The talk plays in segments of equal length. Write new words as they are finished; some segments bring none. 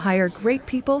Hire great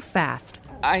people fast.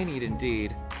 I need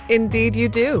Indeed. Indeed you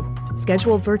do.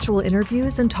 Schedule virtual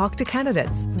interviews and talk to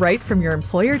candidates right from your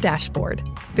employer dashboard.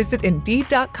 Visit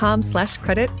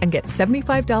Indeed.com/credit and get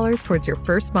 $75 towards your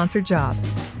first sponsored job.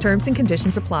 Terms and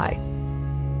conditions apply.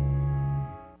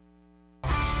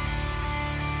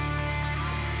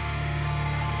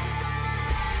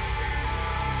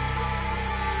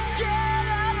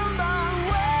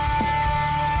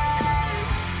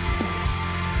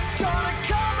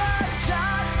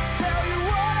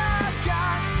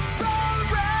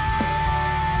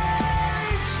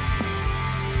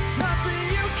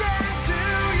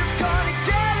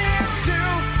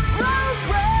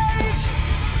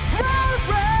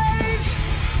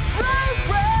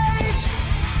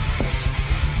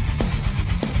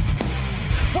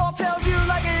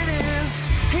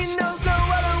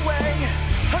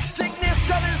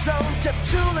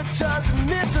 Doesn't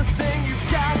miss a thing. You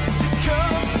got to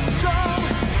come strong.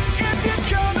 If you're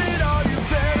coming on, you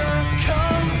better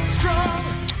come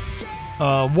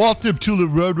strong. Walt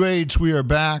Tulip Road Rage. We are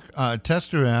back.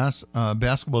 Tester asks,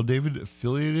 basketball David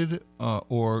affiliated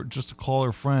or just a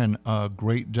caller friend?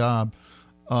 Great job.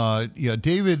 Yeah,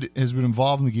 David has been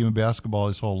involved in the game of basketball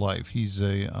his whole life. He's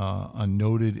a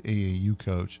noted AAU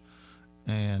coach,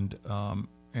 and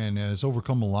has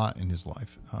overcome a lot in his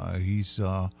life. He's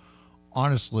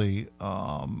honestly,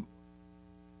 and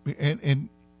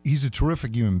he's a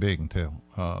terrific human being too,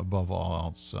 above all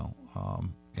else. So,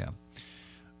 yeah,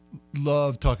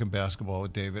 love talking basketball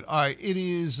with David. All right,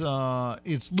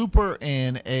 it's Looper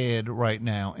and Ed right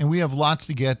now, and we have lots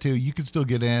to get to. You can still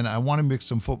get in. I want to mix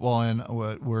some football in.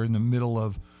 We're in the middle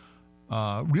of,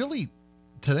 really,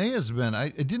 today has been,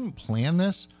 I didn't plan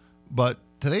this, but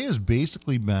today has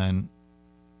basically been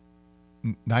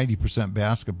 90%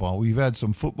 basketball. We've had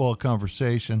some football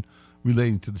conversation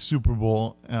relating to the Super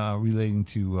Bowl, relating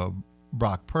to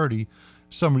Brock Purdy,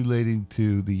 some relating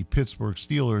to the Pittsburgh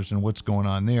Steelers and what's going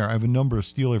on there. I have a number of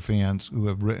Steeler fans who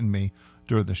have written me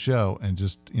during the show and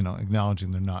just,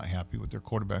 acknowledging they're not happy with their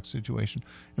quarterback situation,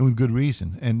 and with good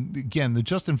reason. And again, the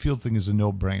Justin Fields thing is a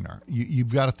no-brainer.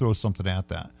 You've got to throw something at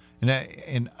that.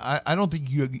 And I don't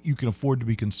think you can afford to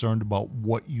be concerned about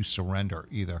what you surrender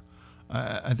either.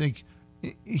 I think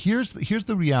here's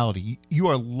the reality. You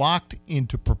are locked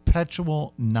into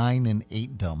perpetual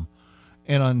 9-8-dom.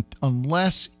 And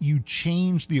unless you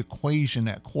change the equation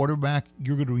at quarterback,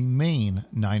 you're going to remain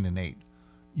 9-8.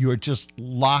 You are just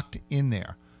locked in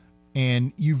there.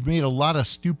 And you've made a lot of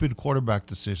stupid quarterback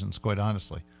decisions, quite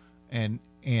honestly. And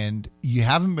you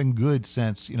haven't been good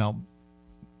since,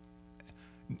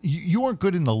 you weren't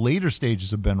good in the later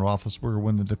stages of Ben Roethlisberger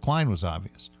when the decline was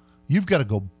obvious. You've got to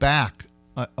go back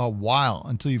a while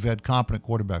until you've had competent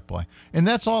quarterback play. And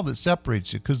that's all that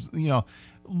separates you. Because,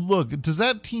 look, does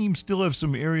that team still have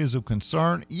some areas of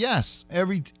concern? Yes,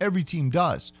 every team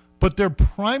does. But their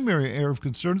primary area of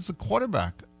concern is the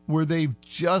quarterback, where they've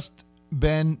just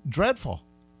been dreadful.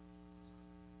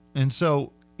 And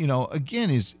so, again,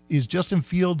 is Justin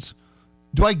Fields,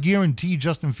 do I guarantee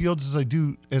Justin Fields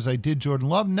as I did Jordan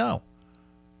Love? No.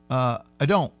 I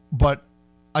don't. But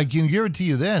I can guarantee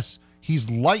you this. He's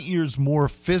light years more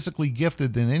physically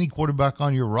gifted than any quarterback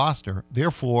on your roster.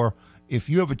 Therefore, if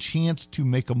you have a chance to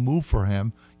make a move for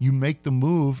him, you make the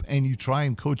move and you try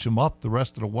and coach him up the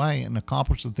rest of the way and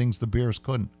accomplish the things the Bears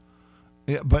couldn't.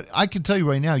 But I can tell you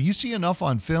right now, you see enough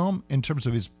on film in terms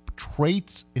of his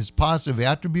traits, his positive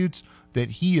attributes, that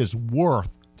he is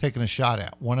worth taking a shot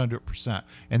at 100%.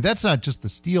 And that's not just the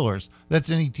Steelers.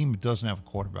 That's any team that doesn't have a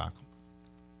quarterback.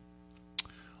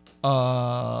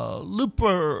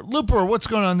 Looper, what's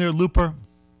going on there, Looper?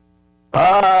 Me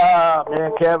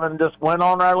and Kevin just went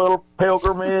on our little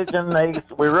pilgrimage, and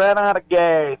we ran out of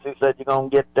gas. He said, "You gonna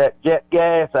get that jet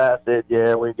gas?" I said,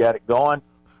 "Yeah, we got it going.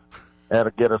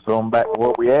 That'll get us on back to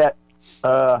where we at." You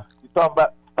talking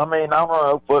about? I don't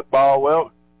know, football.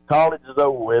 Well, college is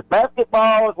over with.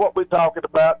 Basketball is what we're talking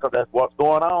about because that's what's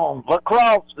going on.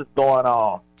 Lacrosse is going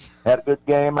on. Had a good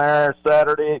game there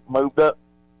Saturday. Moved up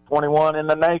 21 in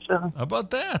the nation. How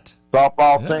about that?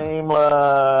 Softball team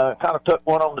kind of took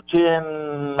one on the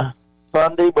chin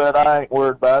Sunday, but I ain't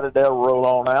worried about it. They'll roll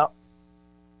on out.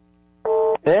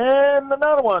 And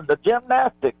another one, the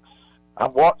gymnastics. I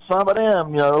watched some of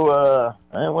them,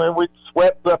 and when we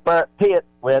swept up our pit,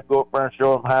 we had to go up there and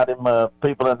show them how them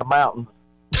people in the mountains,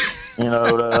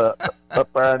 up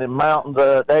there in the mountains,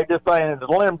 they just ain't as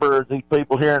limber as these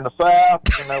people here in the South.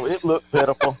 It looked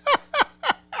pitiful.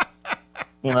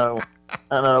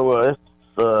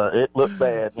 It looked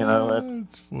bad,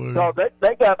 That's funny. So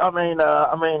they got,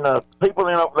 people,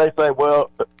 they say,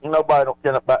 well, nobody don't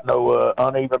care about no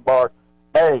uneven bars.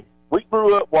 Hey, we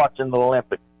grew up watching the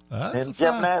Olympics. That's a in fact.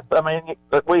 gymnastics. I mean,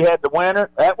 but we had the winter.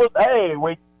 That was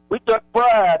we took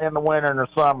pride in the winter and the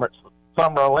summer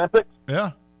Olympics.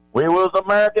 Yeah. We was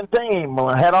American team.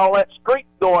 We had all that streak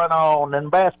going on in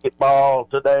basketball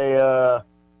today.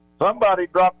 Somebody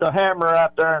dropped a hammer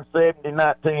out there in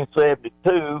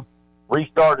 1972.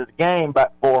 Restarted the game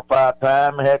about 4 or 5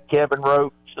 times. Had Kevin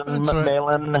Roach and That's right.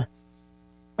 McMillan.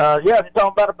 Yeah, you're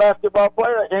talking about a basketball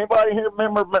player. Anybody here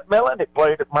remember McMillan that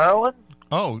played at Maryland?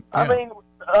 Oh, yeah. I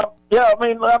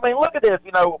mean, look at this.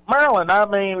 You know, Maryland. I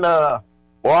mean, well,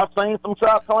 I've seen some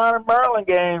South Carolina Maryland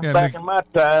games Yeah, back in my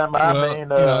time.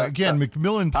 Again,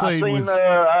 McMillan I've played seen, with.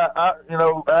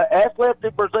 ask Lefty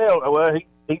Brazil. Well,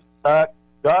 he God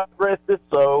rest his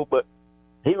soul, but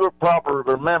he would probably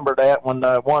remember that when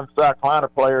one South Carolina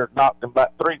player knocked him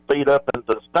about 3 feet up into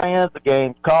the stands. The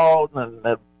game's called,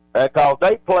 and because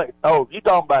they played. Oh, you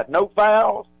talking about no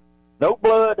fouls, no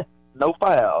blood, no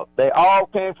fouls. They all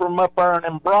came from up there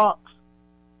in Bronx,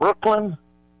 Brooklyn.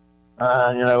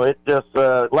 It just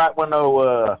like when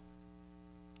oh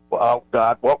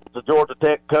God, what was the Georgia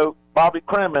Tech coach? Bobby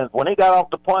Crimmins. When he got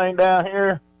off the plane down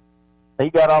here,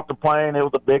 he got off the plane. It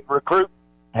was a big recruit.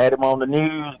 Had him on the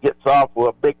news. Gets off with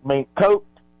a big mink coat,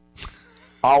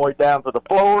 all the way down to the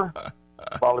floor.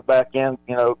 Probably back in.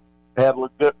 Had a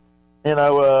good. He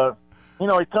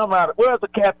come out. Well, it's a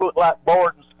Catholic like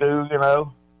boarding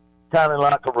school. Kind of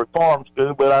like a reform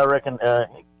school, but I reckon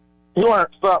he learned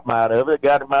something out of it. It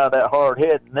got him out of that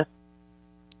hard-headedness.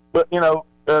 But,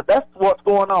 that's what's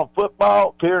going on.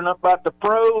 Football, caring about the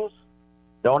pros,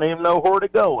 don't even know where they're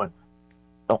going.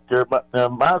 Don't care about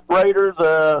my Raiders.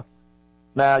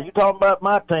 Now, you talking about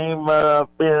my team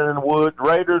being in the woods.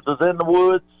 Raiders is in the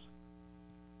woods,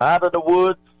 out of the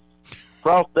woods,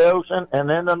 across the ocean, and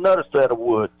then another set of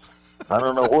woods. I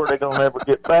don't know where they're going to ever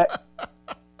get back.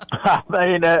 I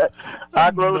mean,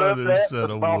 I grew up Another that set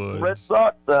with of Boston woods. Red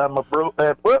Sox. My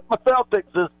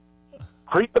Celtics is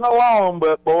creeping along,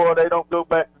 but boy, they don't go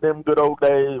back to them good old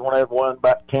days when they won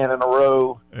about 10 in a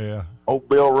row. Yeah. Old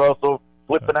Bill Russell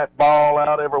flipping that ball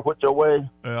out every which way.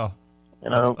 Yeah.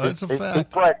 That's a He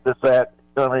fact. practiced that.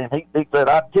 I mean, he said,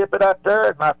 I tip it out there,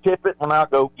 and I tip it when I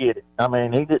go get it. I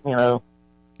mean, he didn't,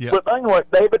 Yeah. But anyway,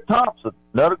 David Thompson,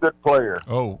 another good player.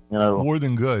 Oh, know. more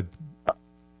than good.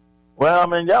 Well, I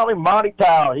mean, Monty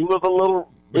Towel, he was a little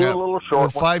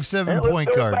short. A 5'7"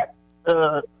 point guard.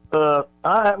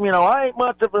 I ain't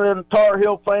much of a Tar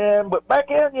Heel fan, but back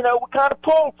then, we kind of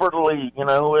pulled for the league. It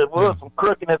was some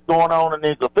crookedness going on in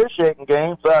these officiating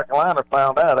games. South Carolina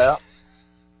found that out.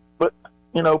 But,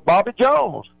 Bobby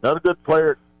Jones, another good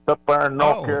player up there in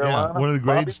North Carolina. Yeah. One of the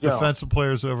Bobby greatest Jones. defensive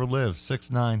players who ever lived.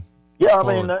 6'9". Yeah, I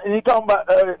forward. mean, and you talking about,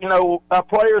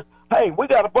 players. Hey, we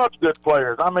got a bunch of good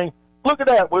players. I mean, look at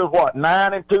that. We was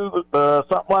 9-2,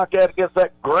 something like that against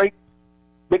that great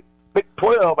Big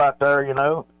 12 out there,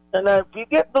 And if you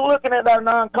get to looking at our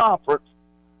non-conference,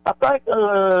 I think,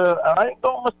 I ain't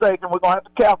going mistaken, we're going to have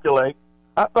to calculate.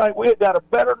 I think we got a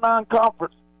better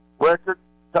non-conference record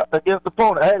against the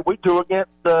opponent. Hey, we 2-0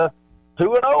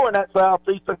 in that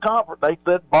Southeastern Conference. They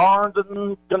said Barnes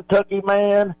and Kentucky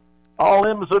Man, all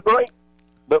them are great,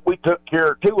 but we took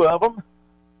care of 2 of them,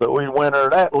 so we winner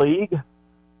of that league.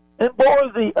 And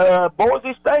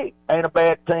Boise State ain't a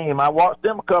bad team. I watched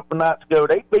them a couple nights ago.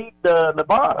 They beat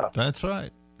Nevada. That's right.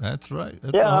 That's right.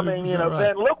 That's Yeah, I mean, 100% right.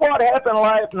 then look what happened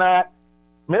last night.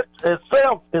 Is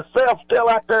Self still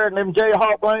out there in them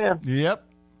Jayhawk land? Yep.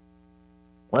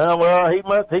 Well, he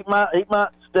might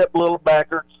step a little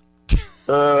backwards.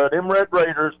 Them Red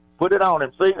Raiders put it on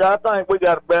him. See, I think we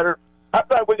got a better. I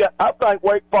think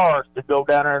Wake Forest could go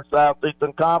down there in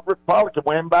Southeastern Conference. Probably could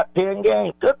win about 10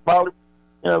 games. Could probably,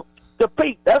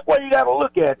 compete. That's what you got to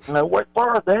look at. Wake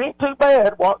Forest, they ain't too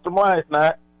bad. Watched them last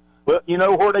night, but you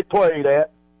know where they played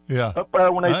at. Yeah. Up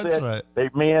there when they That's said right. they're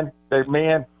men,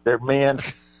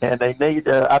 and they need.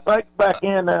 I think back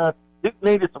in Duke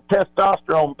needed some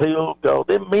testosterone pills because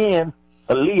them men,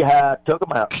 Lehigh took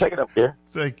them out. Take it up there.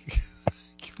 Thank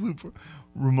you,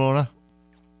 Ramona.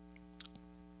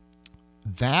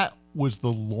 That was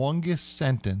the longest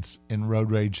sentence in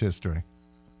road rage history.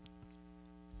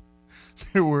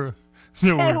 There were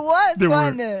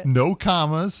wasn't it? no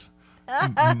commas,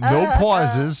 no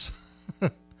pauses.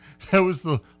 That was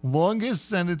the longest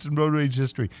sentence in road rage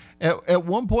history. At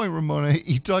one point, Ramona,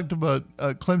 he talked about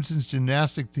Clemson's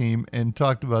gymnastic team and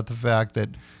talked about the fact that,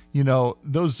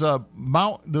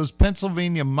 those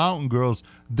Pennsylvania mountain girls,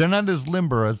 they're not as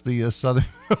limber as the Southern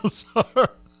girls are.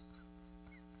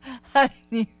 I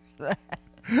didn't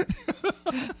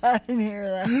hear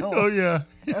that. Oh, yeah.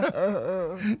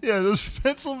 Yeah, those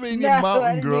Pennsylvania No, I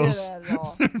mountain didn't hear girls, that at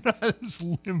all. they're not as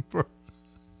limber.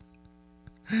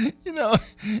 You know,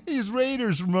 these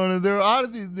Raiders, Ramona, they're out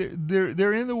of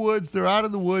they're in the woods, they're out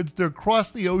of the woods, they're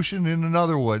across the ocean in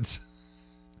another woods.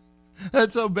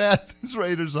 That's how bad these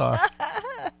Raiders are.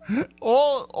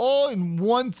 All in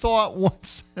one thought, one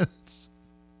sentence.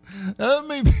 That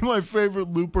may be my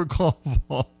favorite Looper call of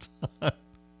all time.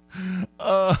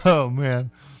 Oh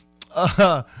man.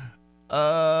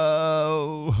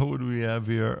 What do we have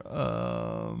here?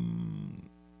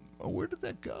 Where did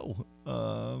that go?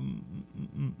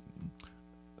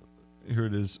 Here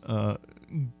it is.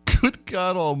 Good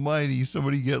God Almighty!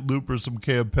 Somebody get Looper some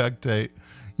Kaopectate.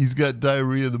 He's got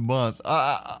diarrhea of the mouth.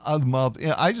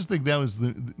 Yeah, I just think that was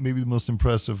maybe the most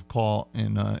impressive call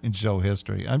in show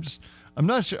history. I'm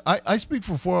not sure. I speak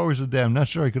for 4 hours a day. I'm not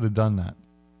sure I could have done that.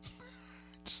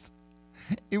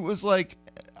 It was like,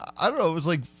 I don't know. It was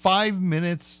like 5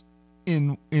 minutes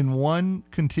in one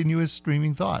continuous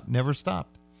streaming thought. Never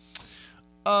stopped.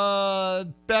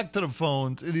 Back to the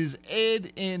phones. It is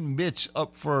Ed and Mitch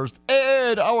up first.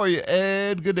 Ed, how are you,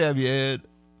 Ed? Good to have you, Ed.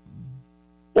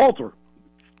 Walter,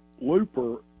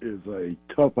 Looper is a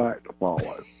tough act to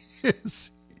follow. Yes,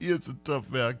 he is a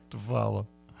tough act to follow.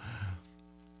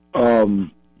 I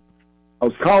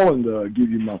was calling to give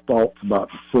you my thoughts about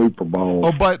the Super Bowl.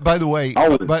 Oh, by the way,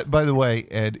 by the way,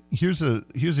 Ed, here's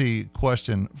a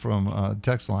question from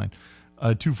text line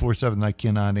 247 I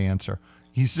cannot answer.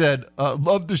 He said,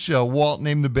 "Love the show. Walt,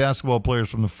 name the basketball players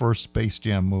from the first Space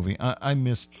Jam movie." I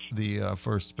missed the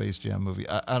first Space Jam movie.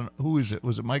 I don't. Who is it?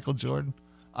 Was it Michael Jordan?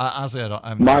 Honestly, I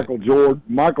don't. Michael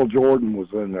Jordan was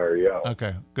in there. Yeah.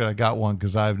 Okay, good. I got one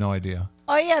because I have no idea.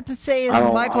 All you have to say is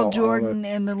Michael Jordan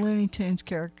and the Looney Tunes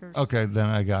characters. Okay, then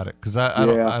I got it because I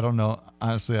don't know.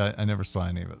 Honestly, I never saw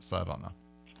any of it, so I don't know.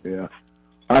 Yeah,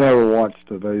 I never watched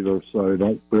it either, so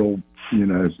don't feel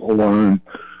alone.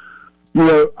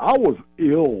 I was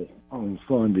ill on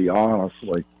Sunday,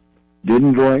 honestly.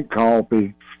 Didn't drink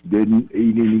coffee, didn't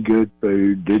eat any good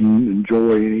food, didn't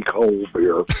enjoy any cold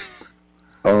beer.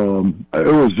 It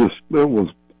was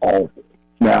awful.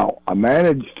 Now, I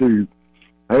managed to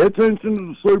pay attention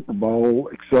to the Super Bowl,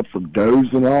 except for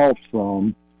dozing off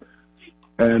some.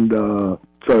 And so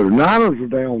the Niners are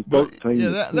down 13.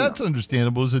 Yeah, that's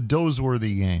understandable. It's a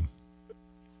doze-worthy game.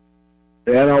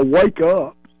 And I wake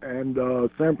up, and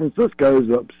San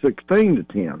Francisco's up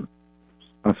 16-10.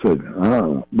 I said,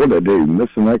 what did I do? Miss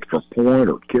an extra point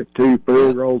or kick 2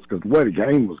 field goals? Because the way the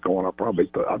game was going, I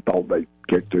thought they'd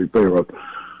kick 2 field goals.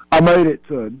 I made it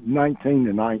to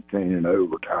 19-19 in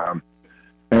overtime,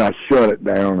 and I shut it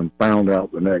down and found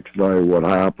out the next day what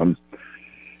happened.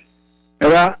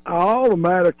 And I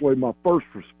automatically, my first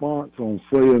response on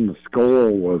seeing the score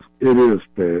was, it is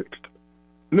fixed.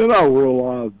 And then I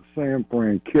realized the San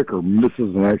Fran kicker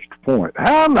misses an extra point.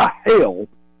 How in the hell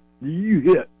do you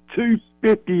hit 2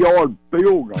 50-yard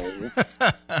field goals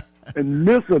and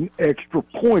miss an extra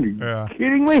point? Are you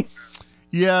kidding me?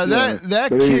 Yeah,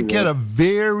 that kick had a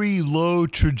very low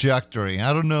trajectory.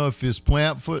 I don't know if his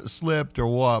plant foot slipped or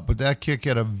what, but that kick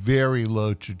had a very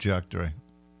low trajectory.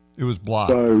 It was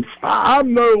blocked. So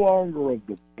I'm no longer of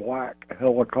the black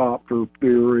helicopter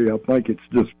theory. I think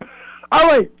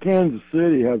Kansas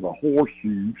City has a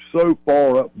horseshoe so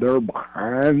far up there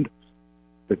behind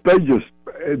that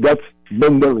that's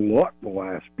been their luck the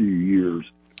last few years.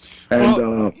 And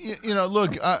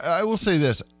look, I will say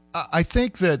this. I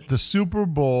think that the Super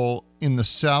Bowl in the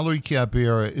salary cap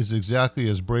era is exactly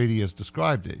as Brady has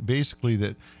described it. Basically,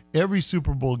 that every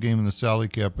Super Bowl game in the salary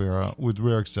cap era, with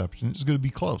rare exceptions, is going to be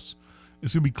close.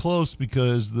 It's going to be close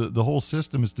because the whole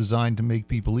system is designed to make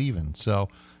people even. So,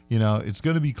 it's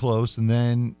going to be close. And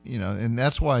then, and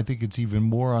that's why I think it's even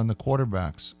more on the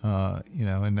quarterbacks,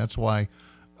 and that's why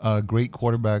great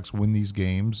quarterbacks win these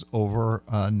games over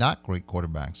not great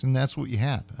quarterbacks. And that's what you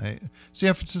had.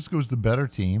 San Francisco is the better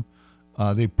team.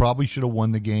 They probably should have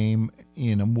won the game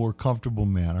in a more comfortable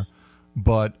manner.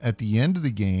 But at the end of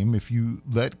the game, if you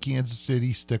let Kansas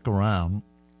City stick around,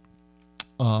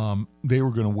 they were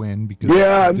going to win because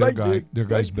their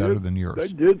guy's better than yours. They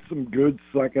did some good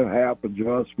second half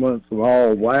adjustments and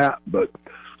all that. But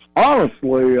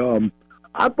honestly,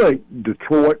 I think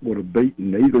Detroit would have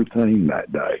beaten either team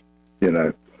that day,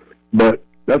 But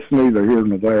that's neither here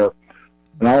nor there.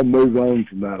 And I'll move on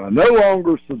from that. I no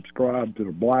longer subscribe to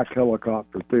the black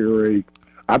helicopter theory.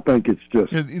 I think it's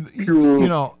just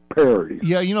pure parody.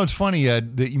 Yeah, it's funny,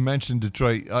 Ed, that you mentioned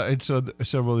Detroit.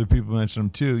 Several other people mentioned them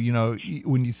too.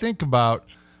 When you think about,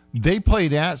 they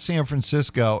played at San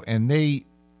Francisco and they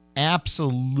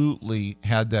absolutely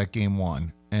had that game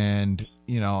won. And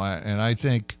I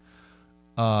think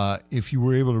if you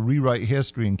were able to rewrite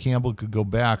history and Campbell could go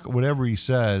back, whatever he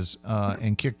says,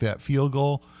 and kick that field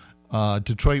goal,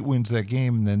 Detroit wins that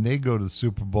game, and then they go to the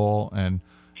Super Bowl. And,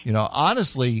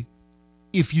 honestly,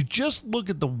 if you just look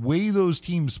at the way those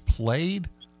teams played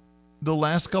the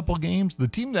last couple of games, the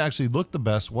team that actually looked the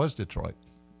best was Detroit.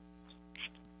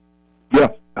 Yeah,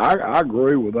 I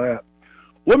agree with that.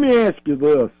 Let me ask you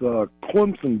this.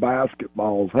 Clemson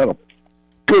basketball's had a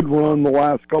good run the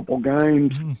last couple of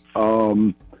games.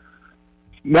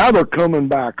 Now they're coming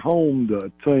back home to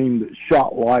a team that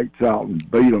shot lights out and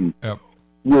beat them. Yep.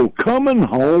 Will coming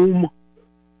home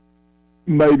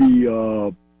maybe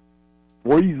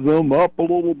freeze them up a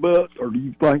little bit, or do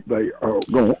you think they are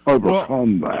going to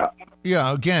overcome that?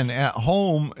 Yeah, again, at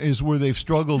home is where they've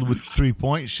struggled with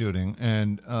three-point shooting.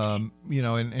 And,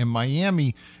 in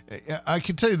Miami, I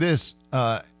can tell you this,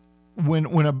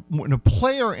 when a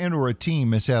player and/or a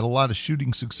team has had a lot of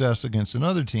shooting success against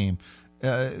another team,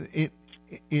 it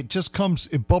just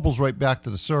it bubbles right back to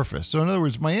the surface. So in other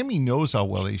words, Miami knows how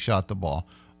well they shot the ball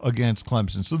against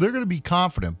Clemson, so they're going to be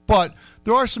confident. But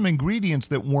there are some ingredients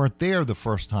that weren't there the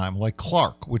first time, like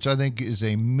Clark, which I think is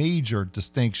a major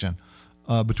distinction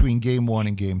between game one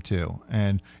and game two.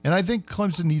 And I think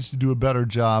Clemson needs to do a better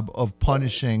job of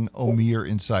punishing Omier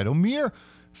inside. Omier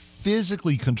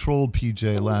physically controlled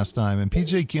PJ last time, and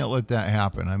PJ can't let that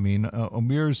happen. I mean,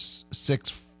 Omier's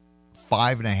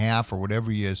 6'5.5" or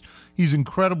whatever he is. He's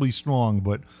incredibly strong,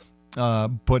 but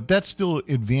that's still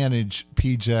advantage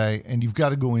PJ, and you've got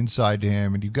to go inside to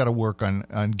him, and you've got to work on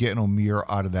getting Omier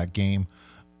out of that game,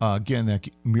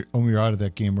 Omier out of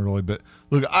that game early. But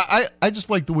look, I just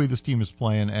like the way this team is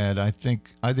playing, Ed. I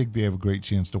think they have a great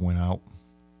chance to win out.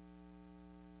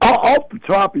 Off the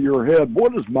top of your head,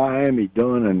 what has Miami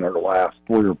done in their last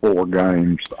 3 or 4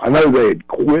 games? I know they had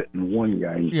quit in one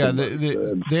game. Yeah,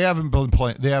 they haven't been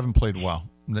playing. They haven't played well.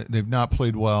 They've not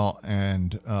played well,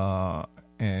 and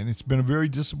it's been a very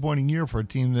disappointing year for a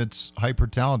team that's hyper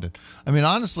talented. I mean,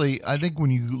 honestly, I think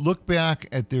when you look back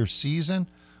at their season,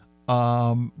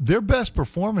 their best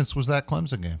performance was that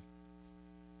Clemson game.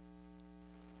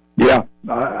 Yeah,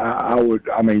 I would.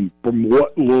 I mean, from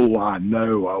what little I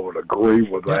know, I would agree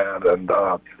with that. And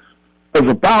as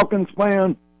a Falcons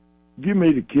fan, give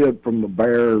me the kid from the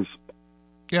Bears.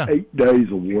 Yeah, 8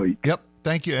 days a week. Yep.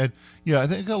 Thank you, Ed. Yeah, I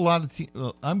think a lot of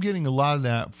I'm getting a lot of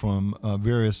that from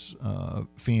various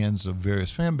fans of various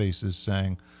fan bases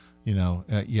saying,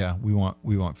 yeah, we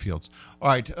want Fields. All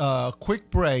right,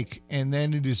 quick break, and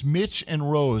then it is Mitch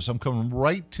and Rose. I'm coming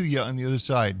right to you on the other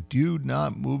side. Do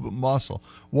not move a muscle.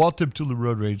 Walt Tiptula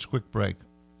Road Rage. Quick break.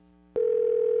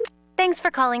 Thanks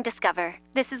for calling Discover.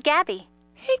 This is Gabby.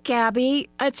 Hey, Gabby.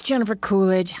 It's Jennifer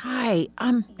Coolidge. Hi.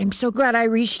 I'm so glad I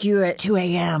reached you at 2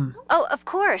 a.m. Oh, of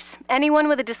course. Anyone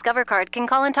with a Discover card can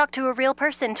call and talk to a real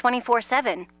person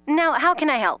 24/7. Now, how can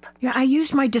I help? Yeah, I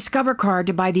used my Discover card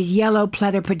to buy these yellow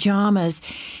pleather pajamas,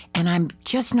 and I'm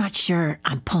just not sure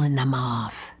I'm pulling them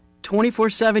off.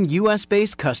 24/7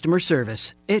 U.S.-based customer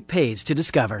service. It pays to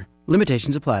Discover.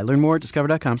 Limitations apply. Learn more at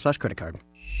discover.com/creditcard.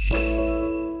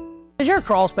 Is your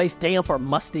crawl space damp or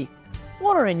musty?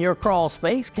 Water in your crawl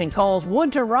space can cause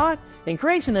wood to rot and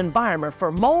creates an environment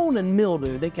for mold and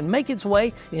mildew that can make its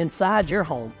way inside your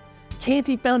home.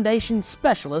 Canty Foundation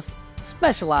Specialist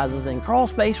specializes in crawl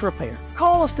space repair.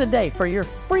 Call us today for your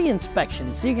free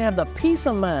inspection so you can have the peace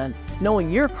of mind knowing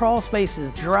your crawl space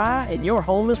is dry and your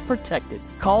home is protected.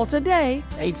 Call today,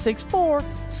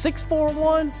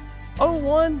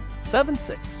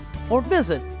 864-641-0176, or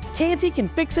visit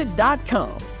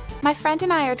cantycanfixit.com. My friend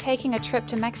and I are taking a trip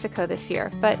to Mexico this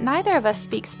year, but neither of us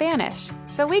speak Spanish.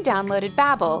 So we downloaded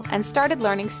Babbel and started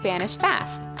learning Spanish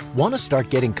fast. Want to start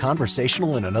getting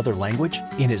conversational in another language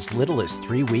in as little as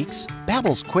 3 weeks?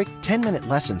 Babbel's quick 10-minute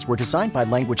lessons were designed by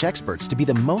language experts to be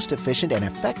the most efficient and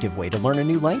effective way to learn a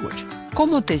new language.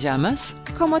 ¿Cómo te llamas?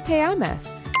 ¿Cómo te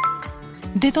llamas?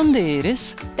 ¿De dónde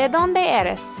eres? ¿De dónde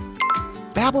eres?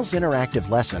 Babbel's interactive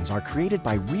lessons are created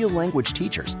by real language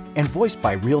teachers and voiced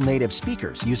by real native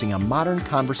speakers using a modern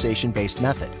conversation-based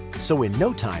method. So in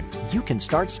no time, you can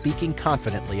start speaking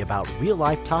confidently about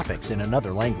real-life topics in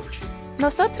another language.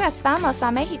 Nosotras vamos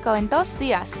a México en 2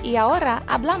 días y ahora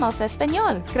hablamos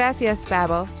español. Gracias,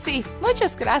 Babbel. Sí,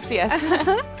 muchas gracias.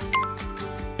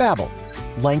 Babbel,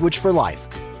 language for life.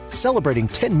 Celebrating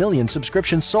 10 million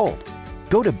subscriptions sold.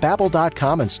 Go to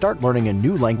Babbel.com and start learning a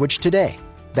new language today.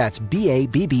 That's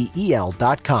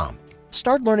Babbel.com.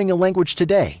 Start learning a language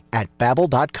today at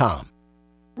Babbel.com.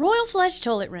 Royal Flush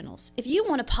Toilet Rentals. If you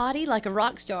want to potty like a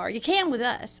rock star, you can with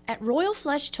us. At Royal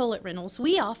Flush Toilet Rentals,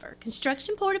 we offer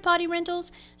construction porta-potty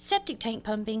rentals, septic tank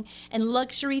pumping, and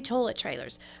luxury toilet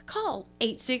trailers. Call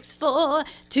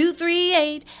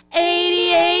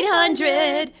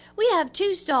 864-238-8800. We have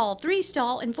 2-stall,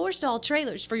 3-stall, and 4-stall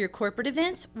trailers for your corporate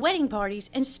events, wedding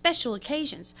parties, and special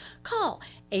occasions. Call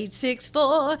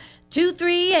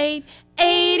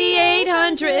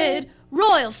 864-238-8800.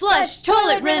 Royal Flush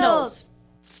Toilet Rentals.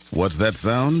 What's that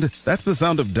sound? That's the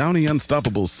sound of Downy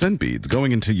Unstoppable scent beads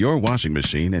going into your washing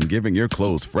machine and giving your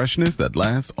clothes freshness that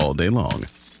lasts all day long.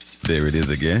 There it is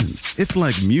again. It's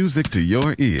like music to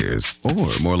your ears, or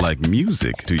more like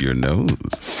music to your nose.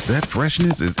 That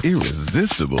freshness is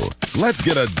irresistible. Let's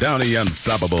get a Downy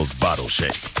Unstoppables bottle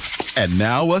shake. And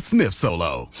now a sniff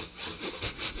solo.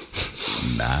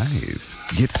 Nice.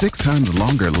 Get 6 times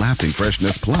longer lasting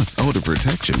freshness plus odor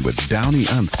protection with Downy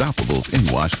Unstoppables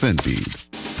in-wash scent beads.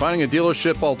 Finding a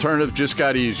dealership alternative just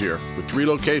got easier. With 3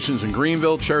 locations in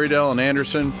Greenville, Cherrydale, and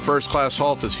Anderson, First Class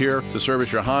Halt is here to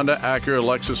service your Honda, Acura,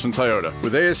 Lexus, and Toyota.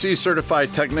 With ASE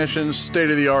certified technicians,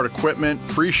 state-of-the-art equipment,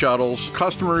 free shuttles,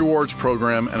 customer rewards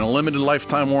program, and a limited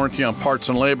lifetime warranty on parts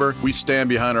and labor, we stand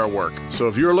behind our work. So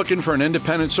if you're looking for an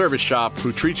independent service shop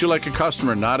who treats you like a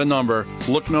customer, not a number,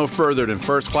 look no further than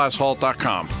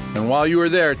firstclasshalt.com. And while you are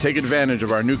there, take advantage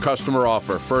of our new customer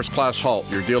offer, First Class Halt,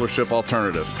 your dealership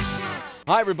alternative.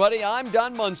 Hi, everybody. I'm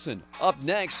Don Munson. Up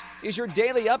next is your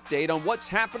daily update on what's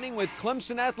happening with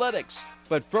Clemson Athletics.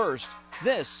 But first,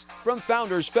 this from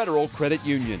Founders Federal Credit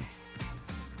Union.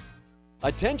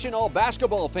 Attention all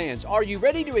basketball fans, are you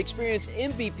ready to experience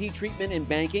MVP treatment in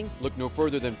banking? Look no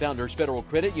further than Founders Federal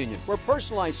Credit Union, where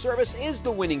personalized service is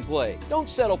the winning play. Don't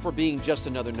settle for being just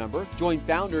another number. Join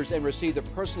Founders and receive the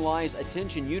personalized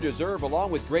attention you deserve, along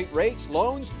with great rates,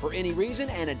 loans for any reason,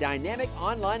 and a dynamic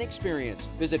online experience.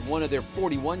 Visit one of their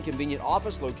 41 convenient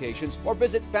office locations or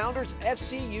visit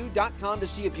foundersfcu.com to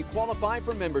see if you qualify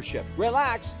for membership.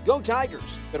 Relax, go Tigers!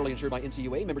 Federally insured by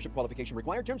NCUA, membership qualification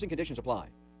required, terms and conditions apply.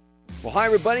 Well, hi,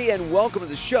 everybody, and welcome to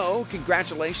the show.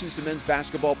 Congratulations to men's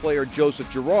basketball player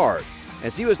Joseph Girard,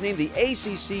 as he was named the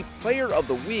ACC Player of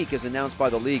the Week as announced by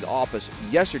the league office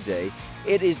yesterday.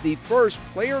 It is the first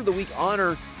Player of the Week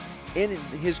honor in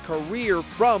his career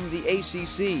from the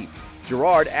ACC.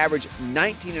 Girard averaged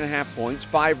 19.5 points,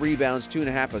 5 rebounds,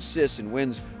 2.5 assists, and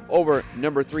wins over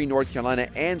number 3 North Carolina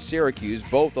and Syracuse,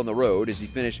 both on the road, as he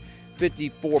finished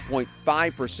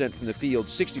 54.5% from the field,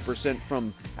 60%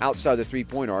 from outside the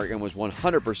three-point arc, and was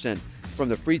 100% from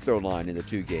the free throw line in the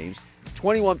 2 games.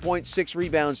 21 points, 6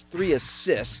 rebounds, 3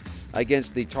 assists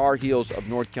against the Tar Heels of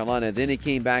North Carolina. Then he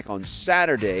came back on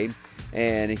Saturday,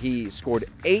 and he scored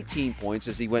 18 points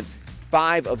as he went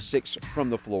 5 of 6 from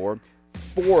the floor,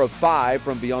 4 of 5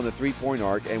 from beyond the three-point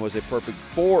arc, and was a perfect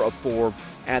 4 of 4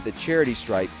 at the charity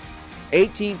stripe.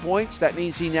 18 points, that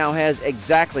means he now has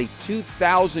exactly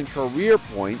 2,000 career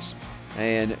points,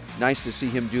 and nice to see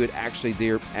him do it actually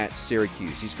there at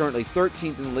Syracuse. He's currently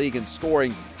 13th in the league in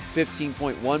scoring,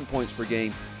 15.1 points per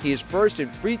game. He is first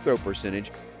in free throw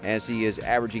percentage, as he is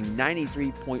averaging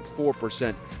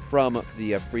 93.4% from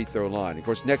the free throw line. Of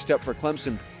course, next up for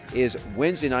Clemson is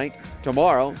Wednesday night.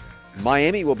 Tomorrow,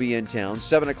 Miami will be in town,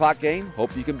 7 o'clock game.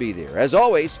 Hope you can be there. As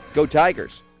always, go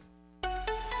Tigers.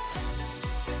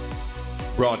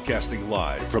 Broadcasting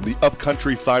live from the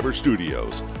Upcountry Fiber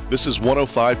Studios. This is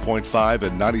 105.5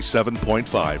 and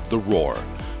 97.5 The Roar.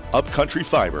 Upcountry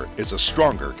Fiber is a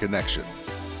stronger connection.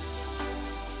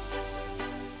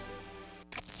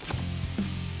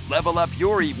 Level up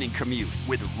your evening commute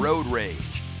with Road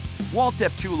Rage. Walt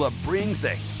Deptula brings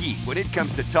the heat when it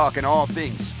comes to talking all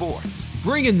things sports.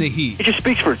 Bring in the heat. It just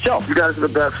speaks for itself. You guys are the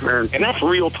best, man. And that's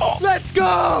real talk. Let's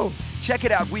go! Check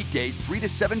it out weekdays 3 to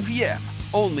 7 p.m.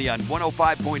 only on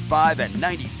 105.5 and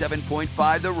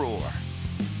 97.5 The Roar.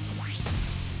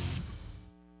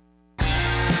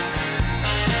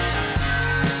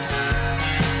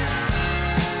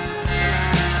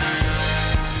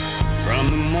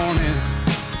 From the morning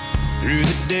through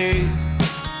the day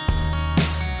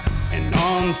and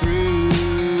on through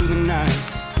the night,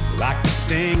 like the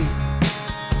sting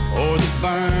or the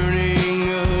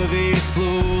burning of a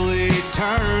slowly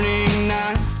turning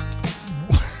night.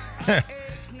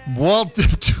 Walt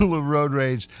Deptula Road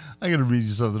Rage. I'm going to read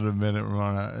you something in a minute,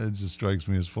 Ramona. It just strikes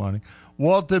me as funny.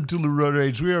 Walt Deptula Road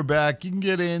Rage. We are back. You can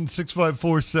get in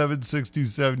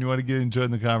 654-7627. You want to get in, join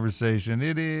the conversation.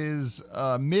 It is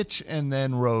Mitch and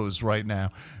then Rose right now.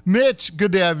 Mitch,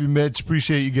 good to have you, Mitch.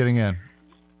 Appreciate you getting in.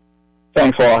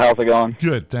 Thanks, Walt. How's it going?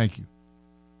 Good, thank you.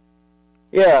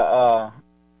 Yeah, I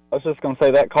was just going to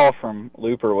say that call from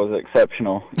Looper was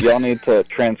exceptional. Y'all need to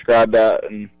transcribe that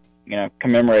and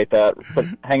commemorate that,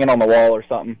 hang it on the wall or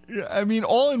something. Yeah, I mean,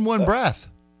 all in one breath.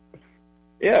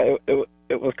 Yeah,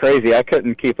 it was crazy. I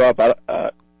couldn't keep up.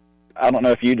 I don't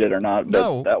know if you did or not, but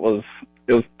No. it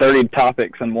was 30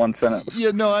 topics in one sentence.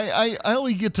 Yeah, no, I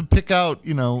only get to pick out,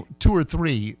 2 or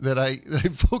 3 that I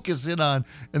focus in on,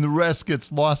 and the rest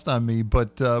gets lost on me.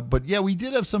 But yeah, we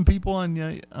did have some people on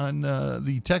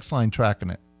the text line tracking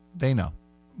it. They know.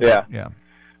 Yeah. Yeah.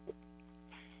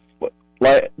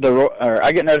 Like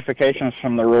I get notifications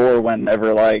from the Roar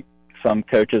whenever some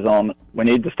coaches on. We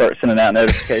need to start sending out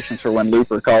notifications for when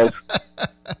Looper calls.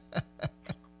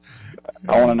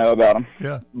 I want to know about them.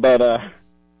 Yeah. But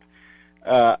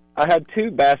I had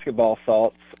 2 basketball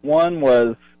thoughts. One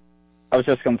was, I was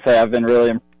just going to say, I've been really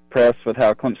impressed with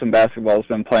how Clemson basketball has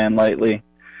been playing lately.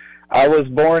 I was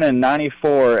born in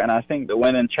 '94, and I think the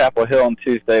win in Chapel Hill on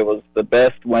Tuesday was the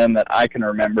best win that I can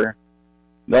remember.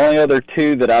 The only other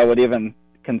 2 that I would even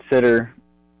consider,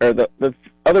 or the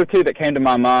other 2 that came to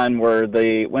my mind, were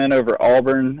the win over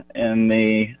Auburn in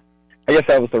I guess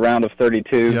that was the round of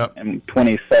 32 in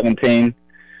 2017.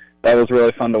 That was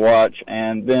really fun to watch.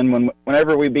 And then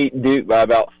whenever we beat Duke by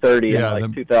about 30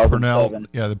 in 2007.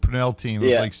 The Purnell team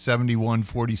was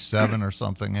 71-47 or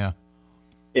something. Yeah.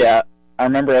 Yeah, I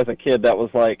remember as a kid that was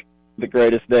the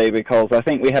greatest day, because I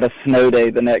think we had a snow day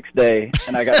the next day,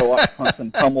 and I got to watch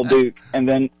Clemson pummel Duke, and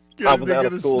then I was out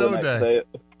of school the next day.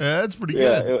 Yeah, that's pretty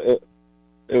good. Yeah,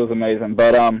 it was amazing.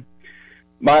 But I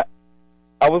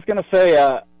was going to say,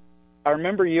 I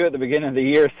remember you at the beginning of the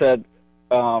year said,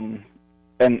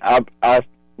 and I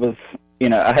was,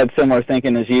 I had similar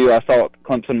thinking as you. I thought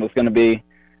Clemson was going to be,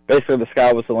 basically the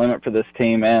sky was the limit for this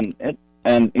team, and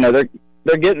they're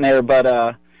getting there. But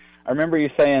I remember you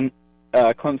saying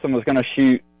Clemson was going to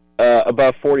shoot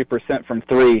above 40% from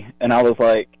 3, and I was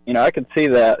like, I could see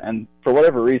that. And for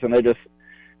whatever reason,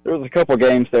 there was a couple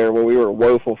games there where we were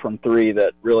woeful from 3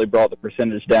 that really brought the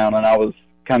percentage down, and I was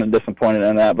kind of disappointed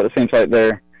in that. But it seems like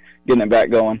they're getting it back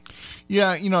going.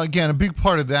 Yeah, again, a big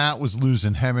part of that was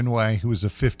losing Hemingway, who was a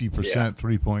 50%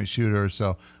 three-point shooter.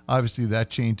 So obviously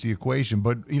that changed the equation.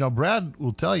 But Brad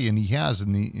will tell you, and he has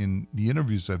in the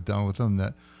interviews I've done with him,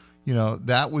 that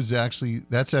that's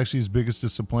actually his biggest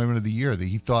disappointment of the year. That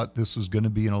he thought this was going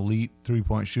to be an elite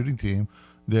three-point shooting team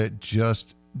that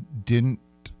just didn't.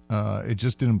 It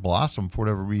just didn't blossom for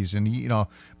whatever reason.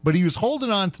 But he was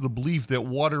holding on to the belief that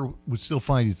water would still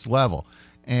find its level.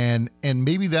 And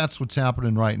maybe that's what's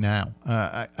happening right now.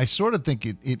 I sort of think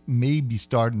it may be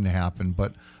starting to happen,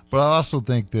 but I also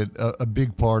think that a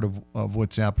big part of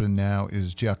what's happening now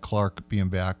is Jack Clark being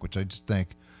back, which I just think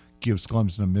gives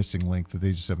Clemson a missing link that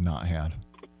they just have not had.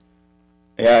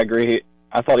 Yeah, I agree.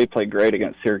 I thought he played great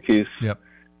against Syracuse. Yep.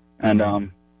 And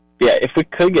if we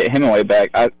could get Hemingway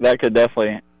back, that could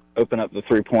definitely open up the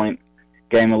 3-point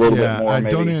game a little bit more. I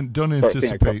don't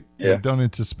anticipate. Don't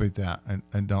anticipate that.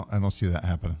 I don't see that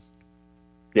happening.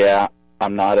 Yeah,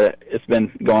 I'm not. It's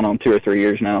been going on 2 or 3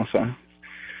 years now. So,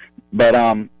 but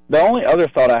the only other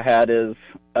thought I had is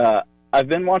I've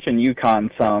been watching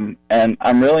UConn some, and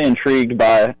I'm really intrigued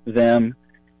by them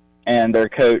and their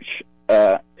coach.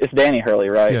 It's Danny Hurley,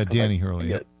 right? Yeah, Danny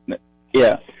Hurley.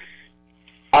 Yeah.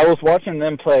 I was watching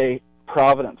them play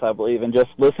Providence, I believe, and just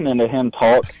listening to him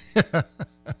talk,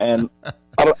 and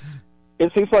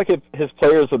it seems like his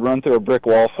players would run through a brick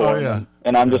wall for him.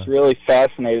 And I'm just really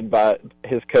fascinated by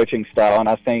his coaching style, and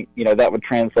I think that would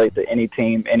translate to any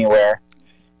team anywhere.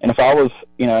 And if I was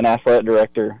an athletic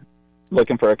director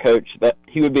looking for a coach, that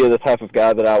he would be the type of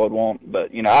guy that I would want. But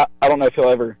I don't know if he'll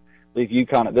ever leave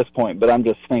UConn at this point. But I'm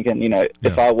just thinking,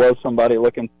 if I was somebody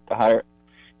looking to hire,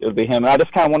 it would be him. And I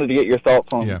just kind of wanted to get your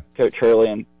thoughts on Coach Hurley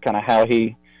and kind of how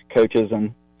he coaches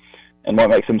and what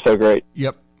makes him so great.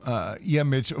 Yep.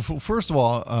 Mitch, first of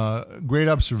all, great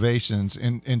observations.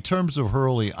 In terms of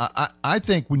Hurley, I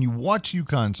think when you watch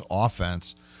UConn's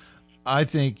offense, I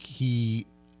think he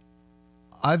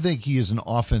is an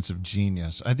offensive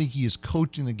genius. I think he is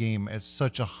coaching the game at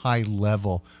such a high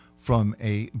level from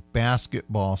a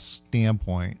basketball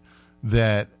standpoint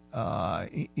that I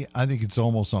think it's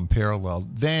almost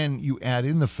unparalleled. Then you add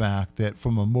in the fact that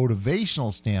from a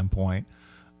motivational standpoint,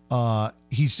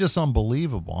 he's just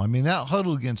unbelievable. I mean, that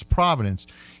huddle against Providence,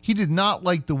 he did not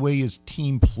like the way his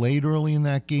team played early in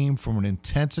that game from an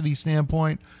intensity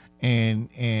standpoint, and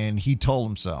he told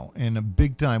him so in a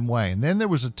big time way. And then there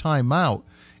was a timeout,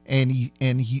 and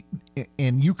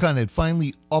UConn had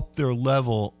finally upped their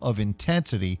level of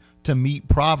intensity to meet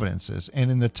Providence's.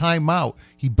 And in the timeout,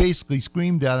 he basically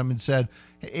screamed at him and said,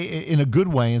 in a good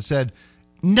way, and said,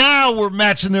 "Now we're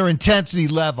matching their intensity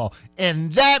level,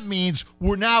 and that means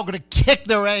we're now going to kick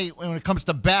their A when it comes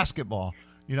to basketball."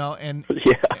 You know, and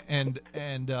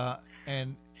Yeah.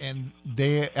 and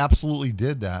they absolutely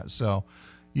did that. So,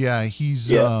 yeah, he's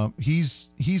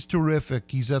terrific.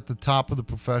 He's at the top of the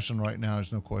profession right now.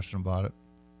 There's no question about it.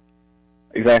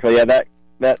 Exactly. Yeah, that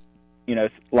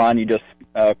line you just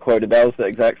quoted, that was the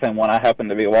exact same one I happened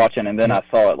to be watching, and then I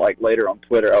saw it like later on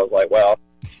Twitter. I was like, wow,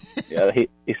 yeah, he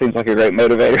seems like a great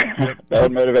motivator. That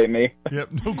would motivate me. Yep,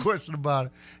 no question about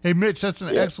it. Hey, Mitch, that's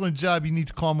an excellent job. You need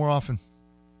to call more often.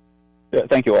 Yeah,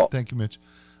 thank you all. Thank you, Mitch.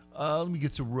 Let me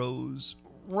get to Rose.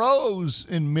 Rose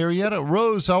in Marietta.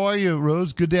 Rose, how are you,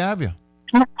 Rose? Good to have you.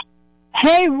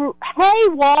 Hey,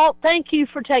 Walt. Thank you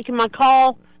for taking my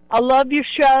call. I love your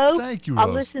show. Thank you, I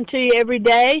Rose. listen to you every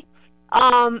day.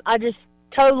 I just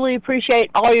totally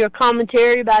appreciate all your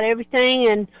commentary about everything,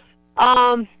 and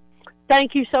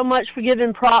thank you so much for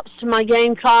giving props to my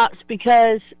Gamecocks,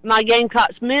 because my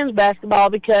Gamecocks men's basketball,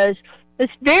 because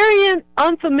it's very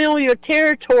unfamiliar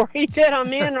territory that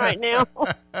I'm in right now.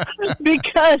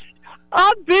 Because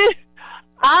I've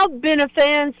been a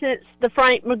fan since the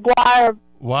Frank McGuire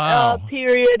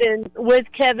period, and with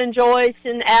Kevin Joyce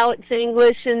and Alex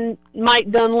English and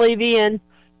Mike Dunleavy, and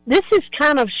this is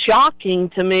kind of shocking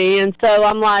to me. And so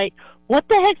I'm like, what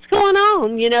the heck's going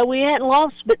on? You know, we hadn't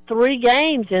lost but 3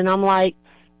 games, and I'm like,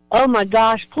 oh my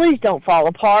gosh, please don't fall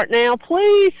apart now,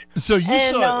 please. So you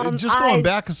saw, going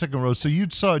back a second, Rose, so you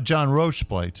saw John Roche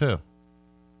play too.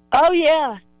 Oh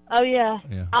yeah.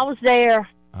 I was there.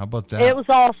 How about that? It was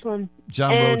awesome.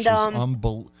 John Roche was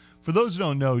unbelievable. For those who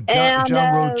don't know,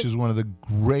 John Roche is one of the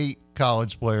great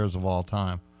college players of all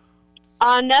time.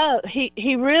 I know.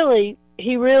 He really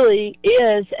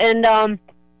is. And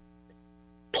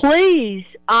please,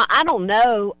 I don't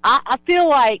know. I feel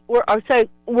like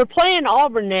we're playing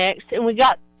Auburn next,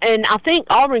 and I think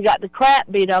Auburn got the crap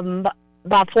beat of them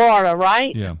by Florida,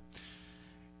 right? Yeah.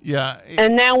 Yeah.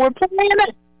 And now we're playing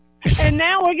it. And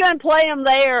now we're going to play them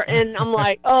there, and I'm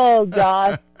like, oh,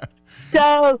 God.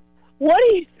 So what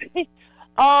do you think?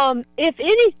 If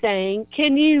anything,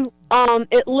 can you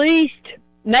at least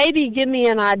maybe give me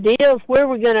an idea of where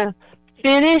we're going to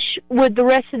finish with the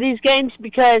rest of these games?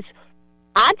 Because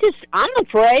I'm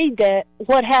afraid that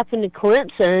what happened to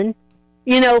Clemson,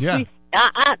 if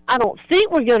I don't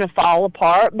think we're going to fall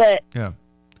apart, but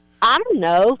I don't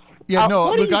know. Yeah,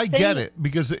 no, look, I think? get it,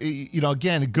 because,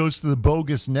 again, it goes to the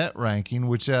bogus net ranking,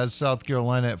 which has South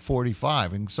Carolina at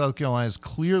 45, and South Carolina is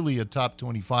clearly a top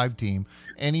 25 team.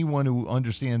 Anyone who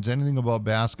understands anything about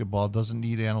basketball doesn't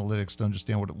need analytics to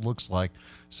understand what it looks like.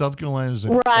 South Carolina is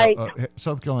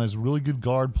a really good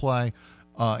guard play,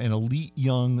 an elite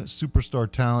young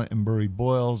superstar talent in Burry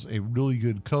Boyles, a really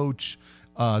good coach.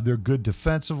 They're good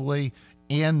defensively,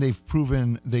 and they've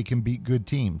proven they can beat good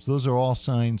teams. Those are all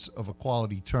signs of a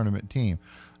quality tournament team.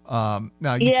 Now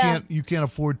you can't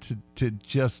afford to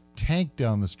just tank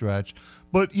down the stretch.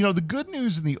 But the good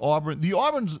news in the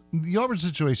Auburn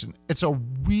situation, it's a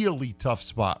really tough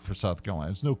spot for South Carolina.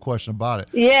 There's no question about it.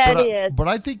 Yeah, it is. But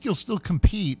I think you'll still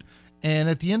compete. And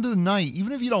at the end of the night,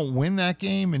 even if you don't win that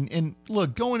game, and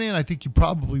look, going in, I think you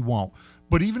probably won't.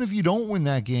 But even if you don't win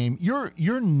that game,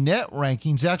 your net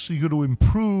ranking's actually going to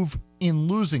improve in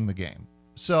losing the game.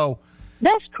 So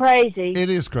that's crazy. It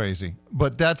is crazy,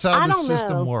 but that's how the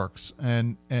system works.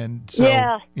 And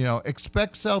so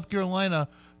expect South Carolina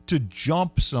to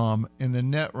jump some in the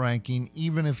net ranking,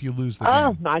 even if you lose the game.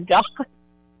 Oh my God.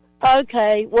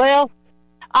 Okay. Well,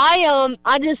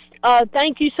 I just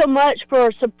thank you so much for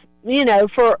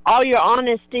all your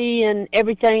honesty and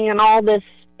everything and all this.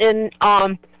 And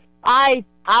I'm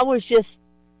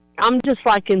just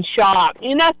like in shock,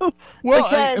 Well,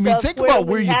 I mean, think about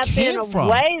where you came from.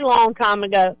 A way long time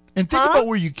ago. And think about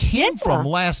where you came from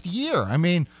last year. I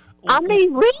mean,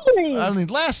 really?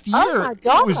 Last year,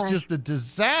 it was just a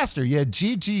disaster. You had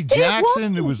G.G.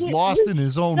 Jackson, who was lost in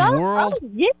his own world.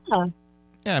 Yeah.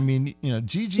 Yeah, I mean,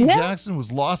 G.G. Jackson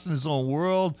was lost in his own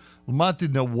world. Lamont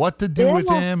didn't know what to do with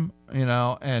him,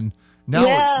 and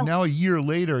now a year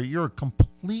later, you're a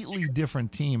completely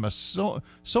different team, so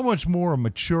much more a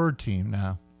mature team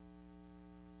now.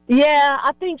 Yeah,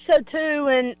 I think so too,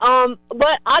 and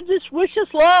but I just wish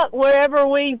us luck wherever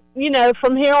we,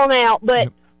 from here on out.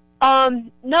 But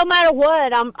no matter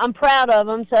what, I'm proud of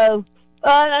them. So,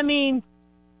 I mean,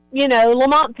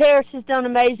 Lamont Paris has done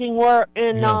amazing work,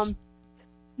 and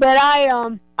but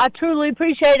I truly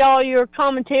appreciate all your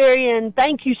commentary, and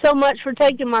thank you so much for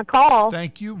taking my call.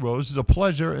 Thank you, Rose. It's a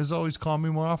pleasure. As always, call me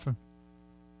more often.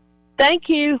 Thank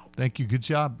you. Thank you. Good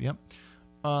job. Yep.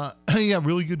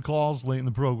 Really good calls late in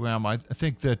the program. I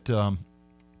think that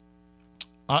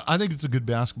I think it's a good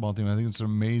basketball team. I think it's an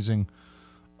amazing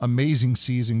amazing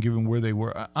season given where they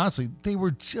were. Honestly, they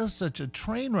were just such a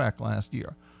train wreck last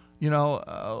year.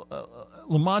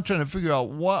 Lamont trying to figure out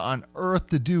what on earth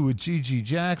to do with G.G.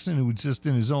 Jackson, who was just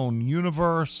in his own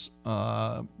universe,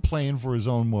 playing for his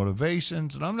own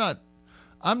motivations. And I'm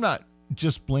not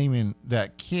just blaming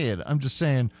that kid. I'm just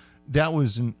saying that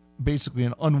was basically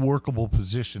an unworkable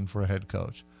position for a head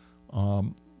coach.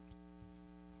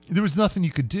 There was nothing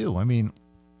you could do. I mean,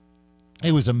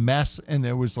 it was a mess, and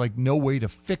there was like no way to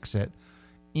fix it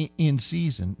in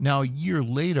season. Now, a year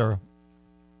later,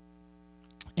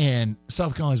 and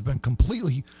South Carolina's been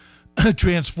completely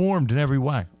transformed in every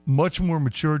way. Much more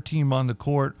mature team on the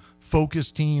court,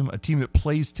 focused team, a team that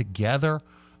plays together,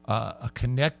 a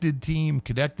connected team,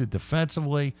 connected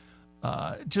defensively,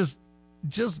 just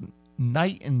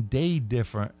night and day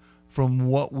different from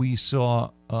what we saw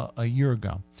a year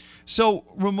ago. So,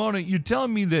 Ramona, you're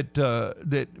telling me that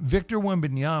that Victor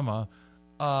Wembanyama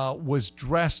was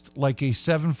dressed like a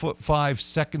 7'5"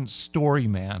 second story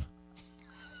man.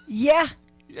 Yeah.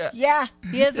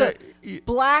 He has a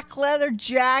black leather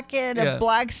jacket, a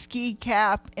black ski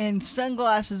cap, and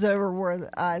sunglasses over where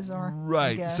the eyes are.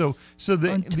 Right. I guess. So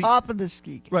on top of the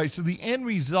ski cap. Right. So the end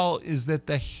result is that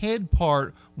the head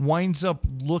part winds up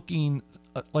looking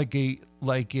like a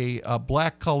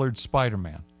black colored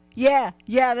Spider-Man. Yeah,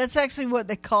 that's actually what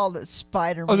they called it,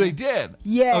 Spider-Man. Oh, they did?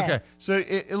 Yeah. Okay. So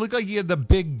it looked like he had the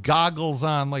big goggles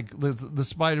on, like the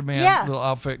Spider-Man little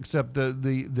outfit, except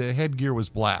the headgear was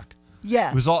black.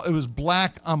 Yeah. It was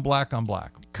black on black on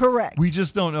black. Correct. We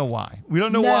just don't know why. We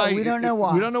don't know why. We don't know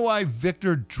why. We don't know why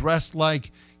Victor dressed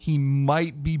like he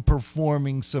might be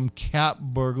performing some cap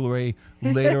burglary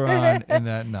later on in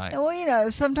that night. Well,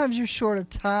 sometimes you're short of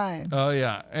time. Oh,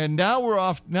 yeah. And now we're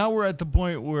off. Now we're at the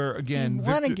point where, again,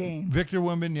 Victor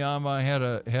Wembanyama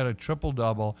had a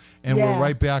triple-double, and we're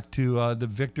right back to the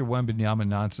Victor Wembanyama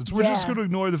nonsense. We're just going to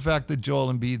ignore the fact that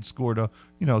Joel Embiid scored a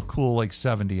cool like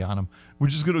 70 on him. We're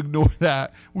just going to ignore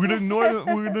that. We're going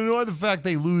to ignore the fact